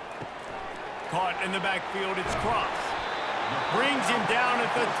 Caught in the backfield, it's Cross. Brings him down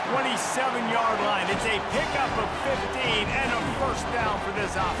at the 27-yard line. It's a pickup of 15 and a 1st down for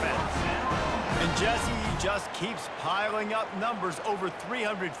this offense. And Jesse just keeps piling up numbers, over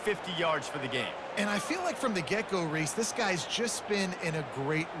 350 yards for the game. And I feel like from the get-go, Reese, this guy's just been in a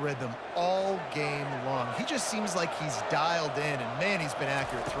great rhythm all game long. He just seems like he's dialed in, and man, he's been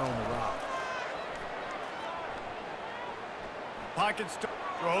accurate throwing the rock. Pocket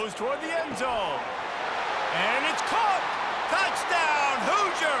throws toward the end zone. And it's caught. Touchdown,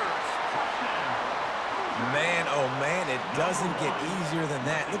 Hoosiers! Man, oh man, it doesn't get easier than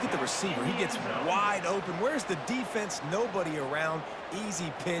that. Look at the receiver. He gets wide open. Where's the defense? Nobody around.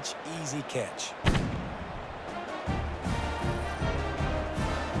 Easy pitch, easy catch.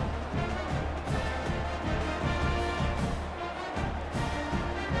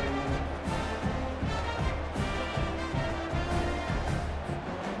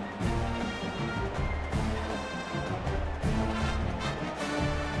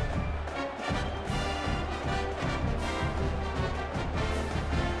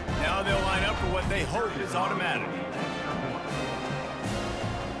 They'll line up for what they hope is automatic.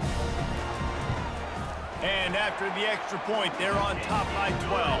 And after the extra point, they're on top by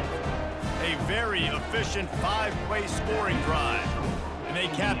 12. A very efficient 5-play scoring drive. And they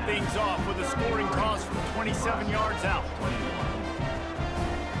cap things off with a scoring toss from 27 yards out.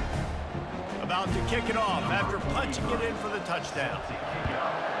 About to kick it off after punching it in for the touchdown.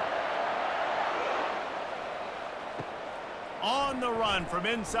 On the run from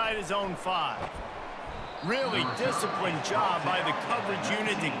inside his own 5. Really disciplined job by the coverage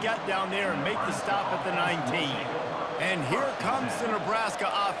unit to get down there and make the stop at the 19. And here comes the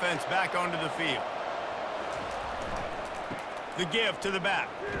Nebraska offense back onto the field. The give to the back.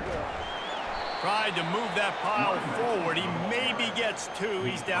 Tried to move that pile forward. He maybe gets 2.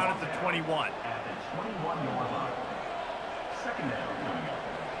 He's down at the 21. At the 21-yard line. Second down coming up.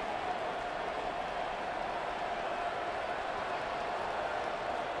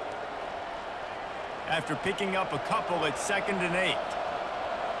 After picking up a couple at 2nd and 8.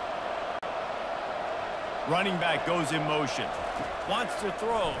 Running back goes in motion. Wants to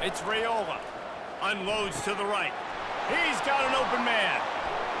throw. It's Raiola. Unloads to the right. He's got an open man.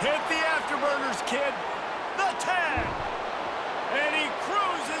 Hit the afterburners, kid. The 10. And he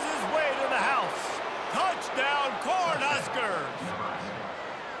cruises his way to the house. Touchdown, Cornhuskers.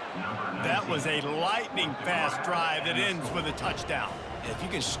 That was a lightning-fast drive that ends with a touchdown. If you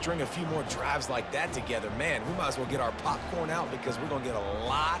can string a few more drives like that together, man, we might as well get our popcorn out because we're going to get a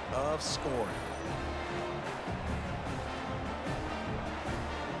lot of scoring.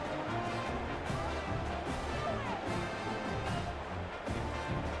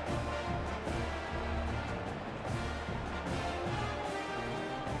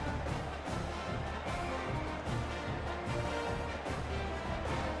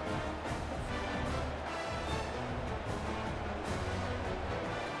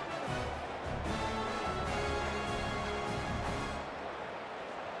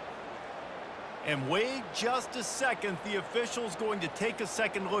 And wait just a second. The official's going to take a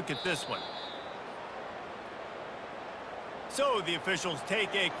second look at this one. So the officials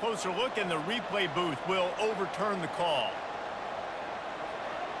take a closer look, and the replay booth will overturn the call.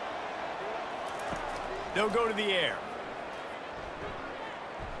 They'll go to the air.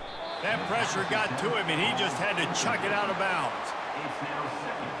 That pressure got to him, and he just had to chuck it out of bounds. It's now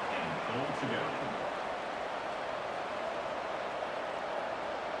 2nd and goal to go.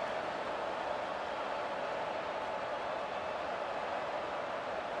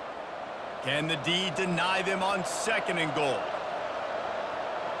 Can the D deny them on 2nd and goal?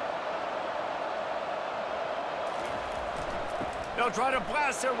 They'll try to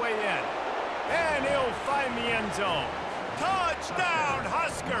blast their way in. And he'll find the end zone. Touchdown,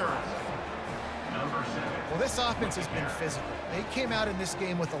 Huskers! Number 7. Well, this offense has been physical. They came out in this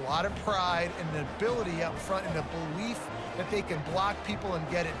game with a lot of pride and an ability up front and a belief that they can block people and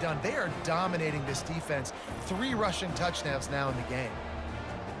get it done. They are dominating this defense. 3 rushing touchdowns now in the game.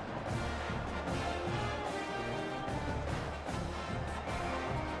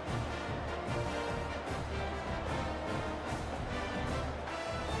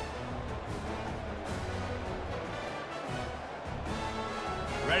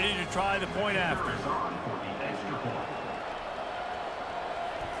 Ready to try the point after. On for the extra point.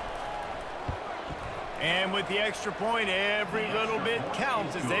 And with the extra point, every little bit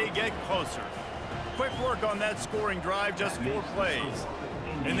counts as they get closer. Quick work on that scoring drive, just 4 plays.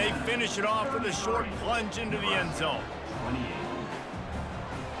 And they finish it off with a short plunge into the end zone. 28.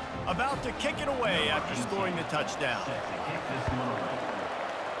 About to kick it away after scoring the touchdown. Set to kick this one away.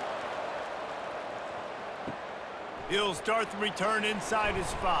 He'll start the return inside his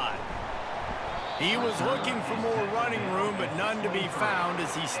 5. He was looking for more running room, but none to be found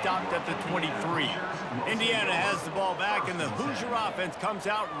as he stopped at the 23. Indiana has the ball back, and the Hoosier offense comes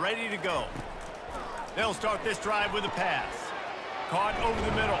out ready to go. They'll start this drive with a pass. Caught over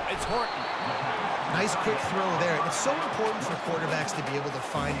the middle. It's Horton. Nice quick throw there. It's so important for quarterbacks to be able to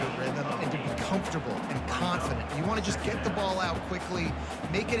find a rhythm and to be comfortable and confident. You want to just get the ball out quickly,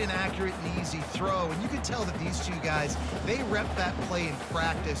 make it an accurate and easy throw. And you can tell that these 2 guys, they rep that play in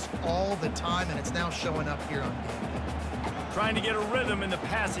practice all the time, and it's now showing up here on game day. Trying to get a rhythm in the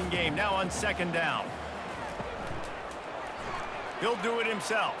passing game, now on 2nd down. He'll do it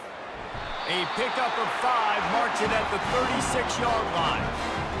himself. A pickup of 5 marks it at the 36-yard line.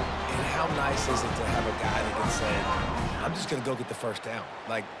 And how nice is it to have a guy that can say, I'm just going to go get the first down.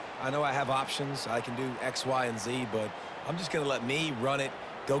 Like, I know I have options. I can do X, Y, and Z, but I'm just going to let me run it,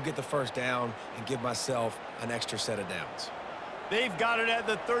 go get the first down, and give myself an extra set of downs. They've got it at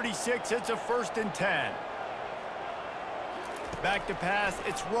the 36. It's a 1st and 10. Back to pass.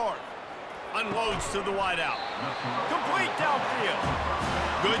 It's Rourke. Unloads to the wideout. Complete downfield.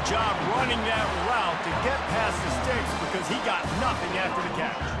 Good job running that route to get past the sticks because he got nothing after the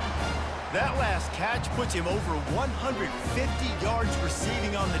catch. That last catch puts him over 150 yards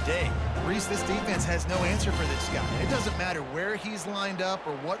receiving on the day. Reese, this defense has no answer for this guy. It doesn't matter where he's lined up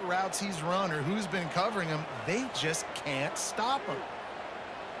or what routes he's run or who's been covering him. They just can't stop him.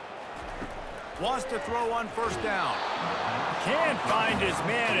 Wants to throw on first down. Can't find his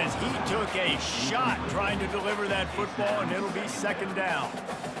man as he took a shot trying to deliver that football, and it'll be second down.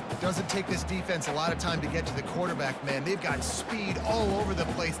 Doesn't take this defense a lot of time to get to the quarterback, man. They've got speed all over the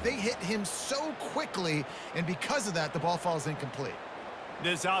place. They hit him so quickly, and because of that, the ball falls incomplete.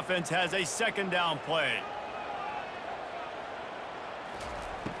 This offense has a second down play.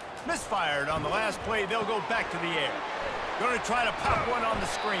 Misfired on the last play. They'll go back to the air. Going to try to pop one on the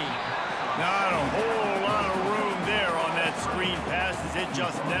screen. Not a whole lot of room there on that screen pass as it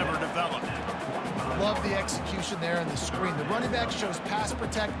just never developed. Love the execution there on the screen. The running back shows pass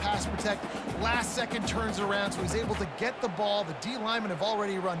protect, last second turns around, so he's able to get the ball. The D linemen have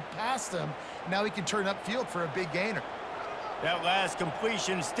already run past him. Now he can turn upfield for a big gainer. That last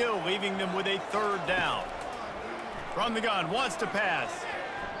completion still leaving them with a third down. From the gun, wants to pass.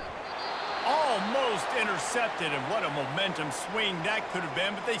 Almost intercepted, and what a momentum swing that could have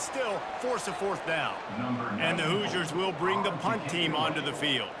been, but they still force a fourth down. And the Hoosiers will bring the punt team onto the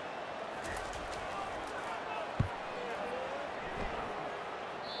field.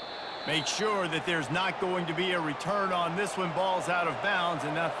 Make sure that there's not going to be a return on this one. Ball's out of bounds,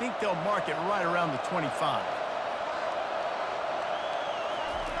 and I think they'll mark it right around the 25.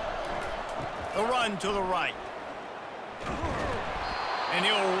 The run to the right. And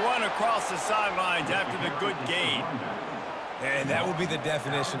he'll run across the sidelines after the good gain. And that will be the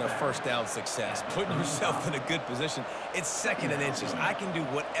definition of first down success, putting yourself in a good position. It's second and inches. I can do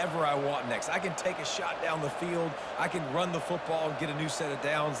whatever I want next. I can take a shot down the field. I can run the football and get a new set of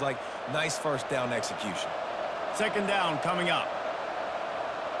downs. Like, nice first down execution. Second down coming up.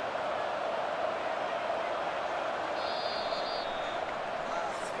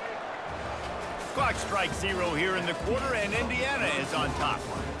 Clock strikes 0 here in the quarter, and Indiana is on top.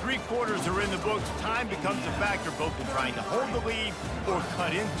 3 quarters are in the books. Time becomes a factor both in trying to hold the lead or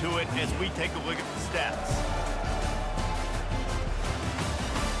cut into it as we take a look at the stats.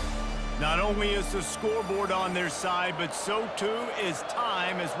 Not only is the scoreboard on their side, but so too is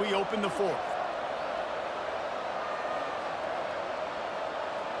time as we open the fourth.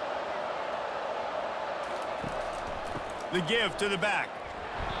 The give to the back.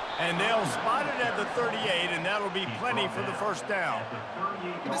 And they'll spot it at the 38, and that'll be plenty for the first down.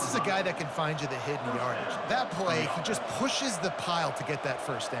 This is a guy that can find you the hidden yardage. That play, he just pushes the pile to get that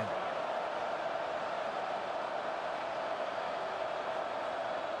first down.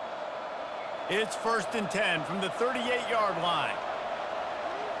 It's 1st and 10 from the 38-yard line.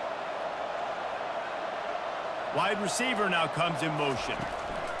 Wide receiver now comes in motion.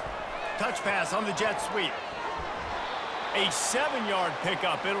 Touch pass on the jet sweep. A 7-yard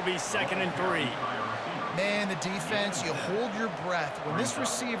pickup. It'll be 2nd and 3. Man, the defense, you hold your breath. When this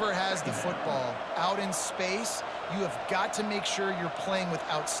receiver has the football out in space, you have got to make sure you're playing with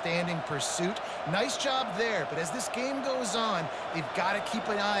outstanding pursuit. Nice job there, but as this game goes on, they've got to keep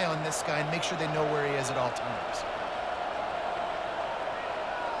an eye on this guy and make sure they know where he is at all times.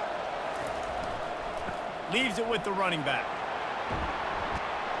 Leaves it with the running back.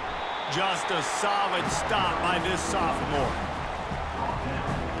 Just a solid stop by this sophomore.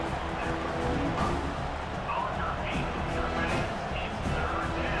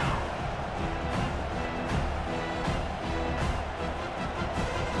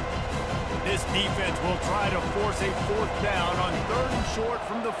 This defense will try to force a fourth down on 3rd and short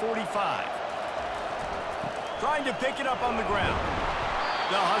from the 45. Trying to pick it up on the ground.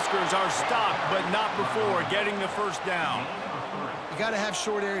 The Huskers are stopped, but not before getting the first down. You got to have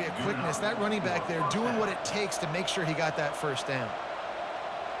short area quickness. That running back there doing what it takes to make sure he got that first down.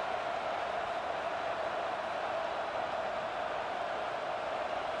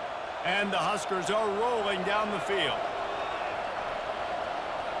 And the Huskers are rolling down the field.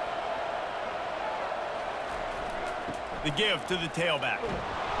 The give to the tailback.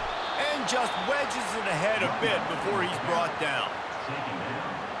 And just wedges it ahead a bit before he's brought down.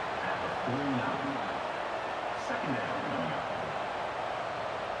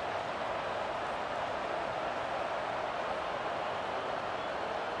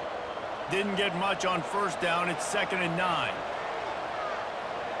 Didn't get much on first down. It's 2nd and 9.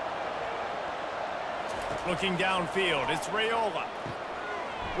 Looking downfield, it's Raiola.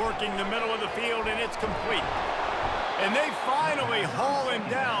 Working the middle of the field, and it's complete. And they finally haul him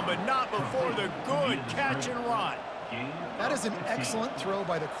down, but not before the good catch and run. That is an excellent throw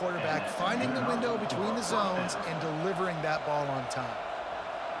by the quarterback, finding the window between the zones and delivering that ball on time.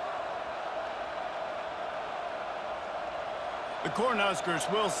 The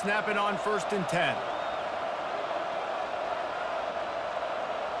Cornhuskers will snap it on 1st and 10.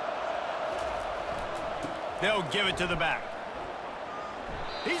 They'll give it to the back.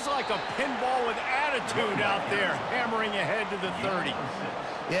 He's like a pinball with attitude out there, hammering ahead to the 30.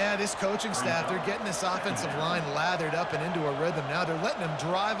 Yeah, this coaching staff, they're getting this offensive line lathered up and into a rhythm now. They're letting them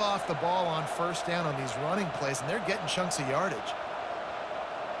drive off the ball on 1st down on these running plays, and they're getting chunks of yardage.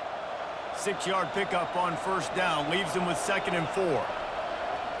 6-yard pickup on 1st down leaves them with 2nd and 4.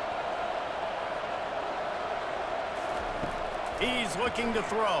 He's looking to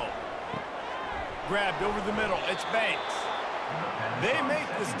throw. Grabbed over the middle. It's Banks. They make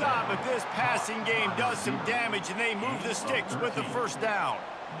the stop, but this passing game does some damage, and they move the sticks with the 1st down.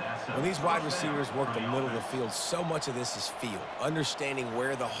 When these wide receivers work the middle of the field, so much of this is feel. Understanding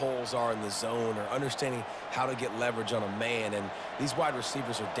where the holes are in the zone or understanding how to get leverage on a man. And these wide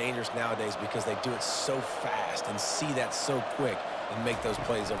receivers are dangerous nowadays because they do it so fast and see that so quick and make those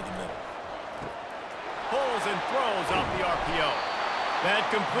plays over the middle. Pulls and throws off the RPO. That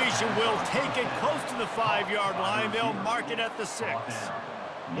completion will take it close to the 5-yard line. They'll mark it at the 6.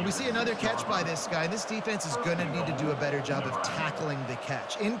 When we see another catch by this guy, this defense is going to need to do a better job of tackling the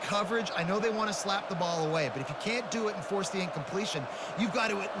catch. In coverage, I know they want to slap the ball away, but if you can't do it and force the incompletion, you've got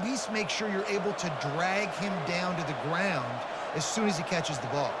to at least make sure you're able to drag him down to the ground as soon as he catches the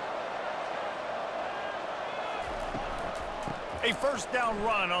ball. A 1st down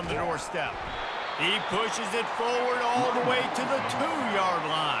run on the doorstep. He pushes it forward all the way to the 2-yard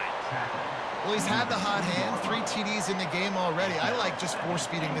line. Well, he's had the hot hand, 3 TDs in the game already. I like just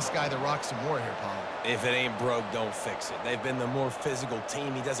force-feeding this guy the rock some more here, Paul. If it ain't broke, don't fix it. They've been the more physical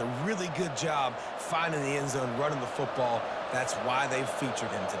team. He does a really good job finding the end zone, running the football. That's why they've featured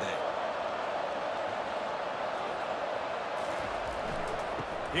him today.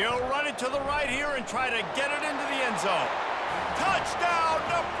 He'll run it to the right here and try to get it into the end zone. Touchdown,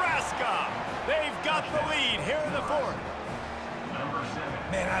 Nebraska! They've got the lead here in the 4th.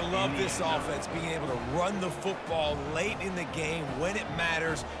 Man, I love this offense, being able to run the football late in the game when it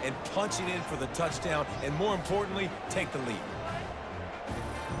matters and punch it in for the touchdown, and more importantly, take the lead.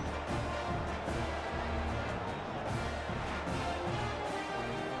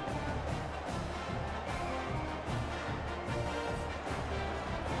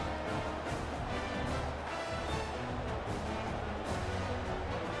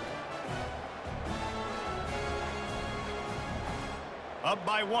 Up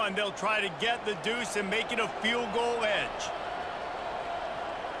by 1, they'll try to get the deuce and make it a field goal edge.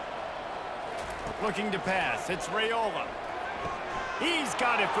 Looking to pass, it's Raiola. He's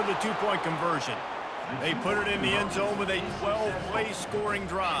got it for the 2-point conversion. They put it in the end zone with a 12-play scoring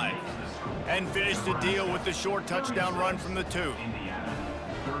drive and finish the deal with the short touchdown run from the 2.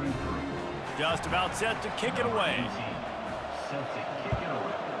 Just about set to kick it away.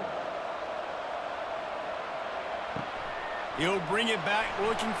 He'll bring it back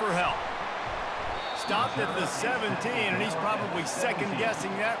looking for help. Stopped at the 17, and he's probably second-guessing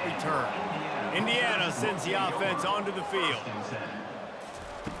that return. Indiana sends the offense onto the field.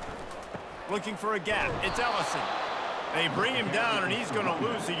 Looking for a gap. It's Ellison. They bring him down, and he's going to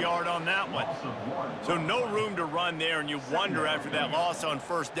lose a yard on that one. So no room to run there, and you wonder after that loss on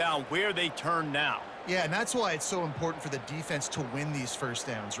 1st down where they turn now. Yeah, and that's why it's so important for the defense to win these 1st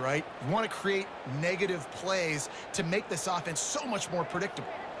downs, right? You want to create negative plays to make this offense so much more predictable.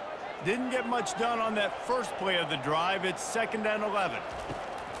 Didn't get much done on that first play of the drive. It's 2nd and 11.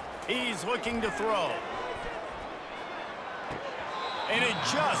 He's looking to throw. And it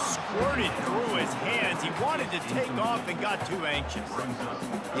just squirted through his hands. He wanted to take off and got too anxious.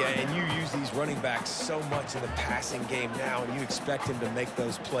 Yeah, and you use these running backs so much in the passing game now, and you expect him to make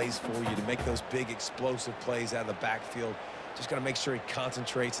those plays for you, to make those big explosive plays out of the backfield. Just got to make sure he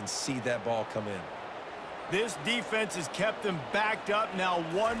concentrates and see that ball come in. This defense has kept them backed up. Now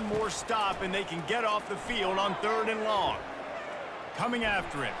 1 more stop, and they can get off the field on 3rd and long. Coming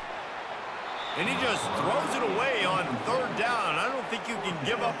after him. And he just throws it away on 3rd down. I don't think you can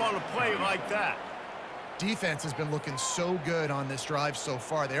give up on a play like that. Defense has been looking so good on this drive so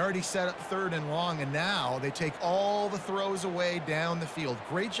far. They already set up 3rd and long, and now they take all the throws away down the field.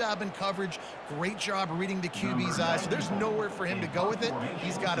 Great job in coverage. Great job reading the QB's eyes. So there's nowhere for him to go with it.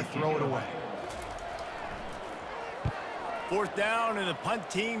 He's got to throw it away. 4th down, and the punt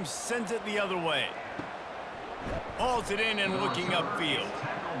team sends it the other way. Hauls it in and looking upfield.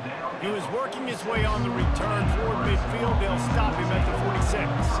 He was working his way on the return toward midfield. They'll stop him at the 46.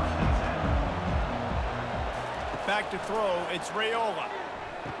 Back to throw. It's Raiola.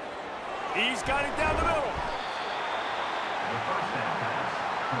 He's got it down the middle. The first down pass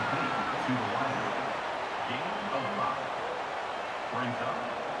complete to the wide. Gain of 5. Brings up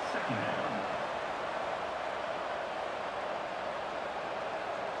second down.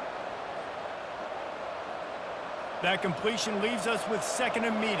 That completion leaves us with second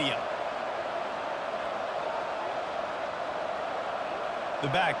and medium. The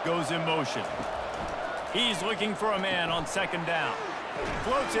back goes in motion. He's looking for a man on second down.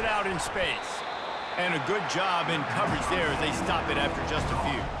 Floats it out in space. And a good job in coverage there as they stop it after just a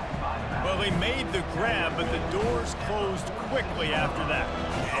few. Well, they made the grab, but the doors closed quickly after that.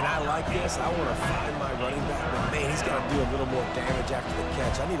 And I like this. I want to find my running back, but man, he's got to do a little more damage after the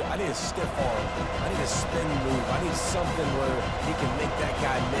catch. I need a stiff arm. I need a spin move. I need something where he can make that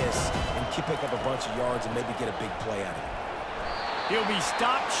guy miss and pick up a bunch of yards and maybe get a big play out of it. He'll be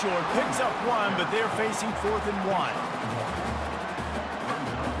stopped short, picks up 1, but they're facing 4th and 1.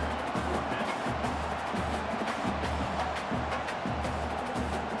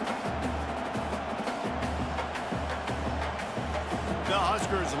 The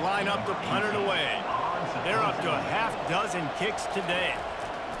Huskers line up to punt it away. They're up to a half-dozen kicks today.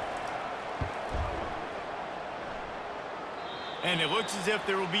 And it looks as if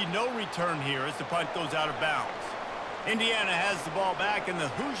there will be no return here as the punt goes out of bounds. Indiana has the ball back, and the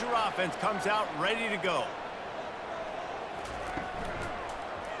Hoosier offense comes out ready to go.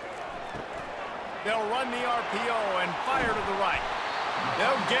 They'll run the RPO and fire to the right.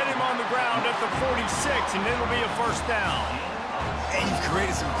 They'll get him on the ground at the 46, and it'll be a first down. And you've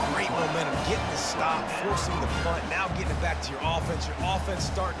created some great momentum, getting the stop, forcing the punt, now getting it back to your offense. Your offense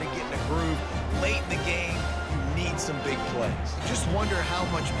starting to get in a groove. Late in the game, you need some big plays. Just wonder how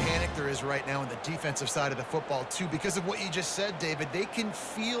much panic there is right now on the defensive side of the football, too, because of what you just said, David. They can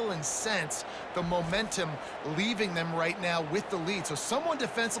feel and sense the momentum leaving them right now with the lead. So someone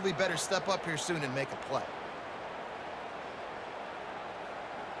defensively better step up here soon and make a play.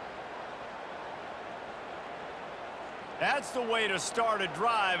 That's the way to start a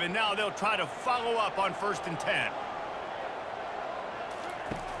drive, and now they'll try to follow up on 1st and 10.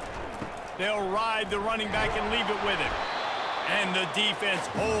 They'll ride the running back and leave it with him. And the defense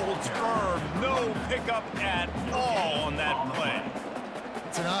holds firm. No pickup at all on that play.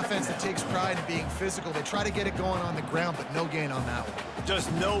 It's an offense that takes pride in being physical. They try to get it going on the ground, but no gain on that one.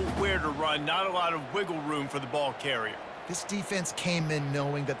 Just nowhere to run. Not a lot of wiggle room for the ball carrier. This defense came in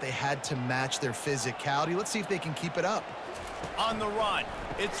knowing that they had to match their physicality. Let's see if they can keep it up. On the run,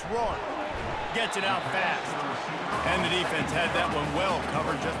 it's Rourke. Gets it out fast. And the defense had that one well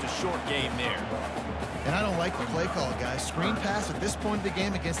covered, just a short gain there. And I don't like the play call, guys. Screen pass at this point of the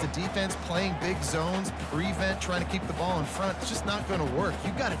game against the defense playing big zones, prevent, trying to keep the ball in front. It's just not going to work.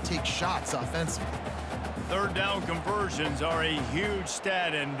 You've got to take shots offensively. 3rd down conversions are a huge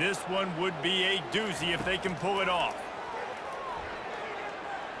stat, and this one would be a doozy if they can pull it off.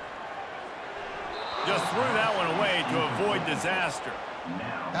 Just threw that one away to avoid disaster.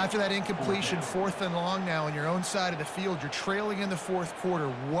 After that incompletion, 4th and long now on your own side of the field, you're trailing in the 4th quarter.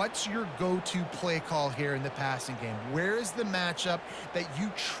 What's your go-to play call here in the passing game? Where is the matchup that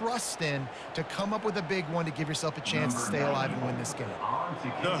you trust in to come up with a big one to give yourself a chance to stay alive and win this game?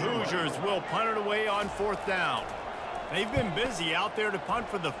 The Hoosiers will punt it away on 4th down. They've been busy out there to punt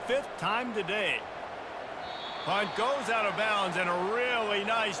for the 5th time today. Punt goes out of bounds, and a really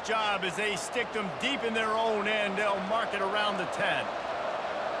nice job as they stick them deep in their own end. They'll mark it around the 10.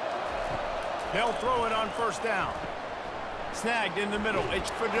 They'll throw it on 1st down. Snagged in the middle.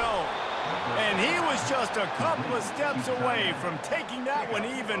 It's Fedone. And he was just a couple of steps away from taking that one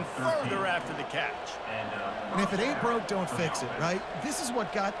even further after the catch. And if it ain't broke, don't fix it, right? This is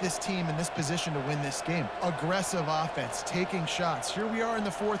what got this team in this position to win this game. Aggressive offense, taking shots. Here we are in the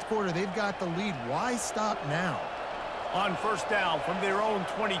 4th quarter. They've got the lead. Why stop now? On 1st down from their own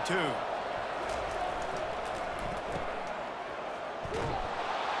 22.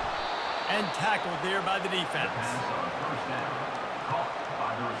 And tackled there by the defense. First down, caught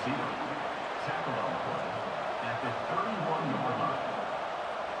by the receiver. Tackled on the play at the 31-yard line.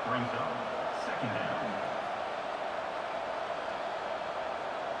 Brings up 2nd down.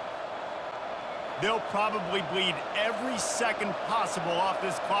 They'll probably bleed every second possible off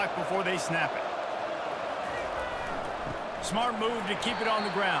this clock before they snap it. Smart move to keep it on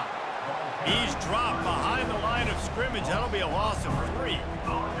the ground. He's dropped behind the line of scrimmage. That'll be a loss of 3.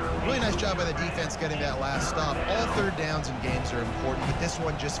 Really nice job by the defense getting that last stop. All third downs in games are important, but this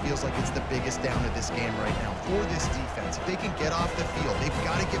one just feels like it's the biggest down of this game right now for this defense. If they can get off the field, they've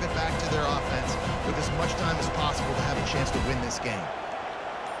got to give it back to their offense with as much time as possible to have a chance to win this game.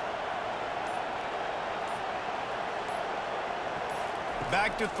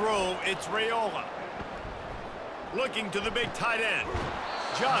 Back to throw, it's Raiola. Looking to the big tight end.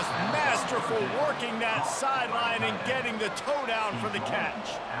 Just masterful working that sideline and getting the toe down for the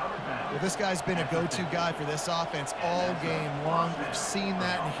catch. Well, this guy's been a go-to guy for this offense all game long. We've seen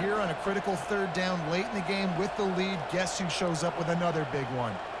that, and here on a critical third down late in the game with the lead, guess who shows up with another big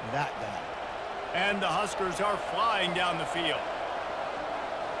one? That guy. And the Huskers are flying down the field.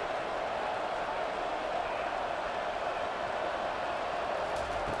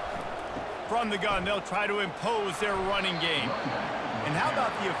 From the gun, they'll try to impose their running game. And how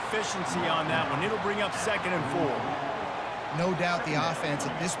about the efficiency on that one? It'll bring up 2nd and 4. No doubt the offense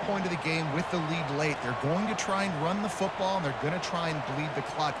at this point of the game with the lead late, they're going to try and run the football, and they're going to try and bleed the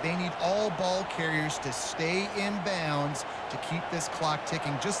clock. They need all ball carriers to stay in bounds to keep this clock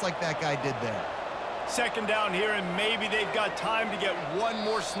ticking, just like that guy did there. 2nd down here, and maybe they've got time to get one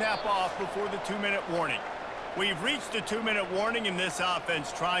more snap off before the 2-minute warning. We've reached a 2-minute warning in this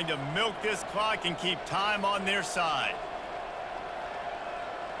offense, trying to milk this clock and keep time on their side.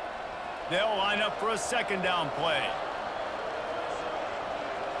 They'll line up for a 2nd down play.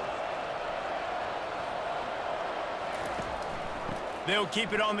 They'll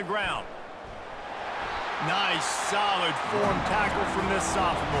keep it on the ground. Nice, solid form tackle from this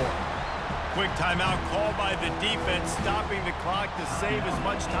sophomore. Quick timeout called by the defense, stopping the clock to save as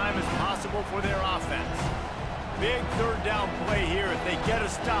much time as possible for their offense. Big 3rd down play here. If they get a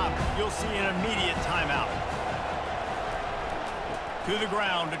stop, you'll see an immediate timeout. To the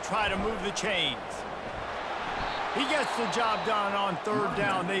ground to try to move the chains. He gets the job done on 3rd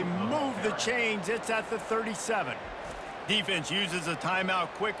down. They move the chains. It's at the 37. Defense uses a timeout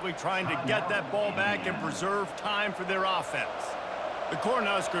quickly, trying to get that ball back and preserve time for their offense. The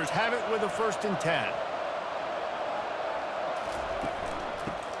Cornhuskers have it with a 1st and 10.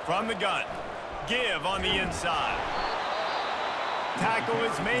 From the gun. Give on the inside. Tackle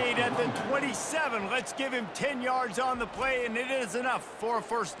is made at the 27. Let's give him 10 yards on the play, and it is enough for a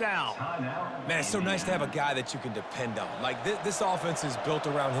 1st down. Man, it's so nice to have a guy that you can depend on. Like, this offense is built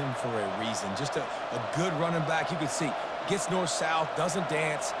around him for a reason. Just a good running back. You can see, gets north-south, doesn't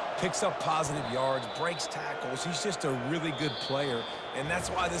dance, picks up positive yards, breaks tackles. He's just a really good player, and that's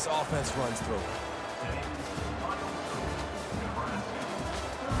why this offense runs through.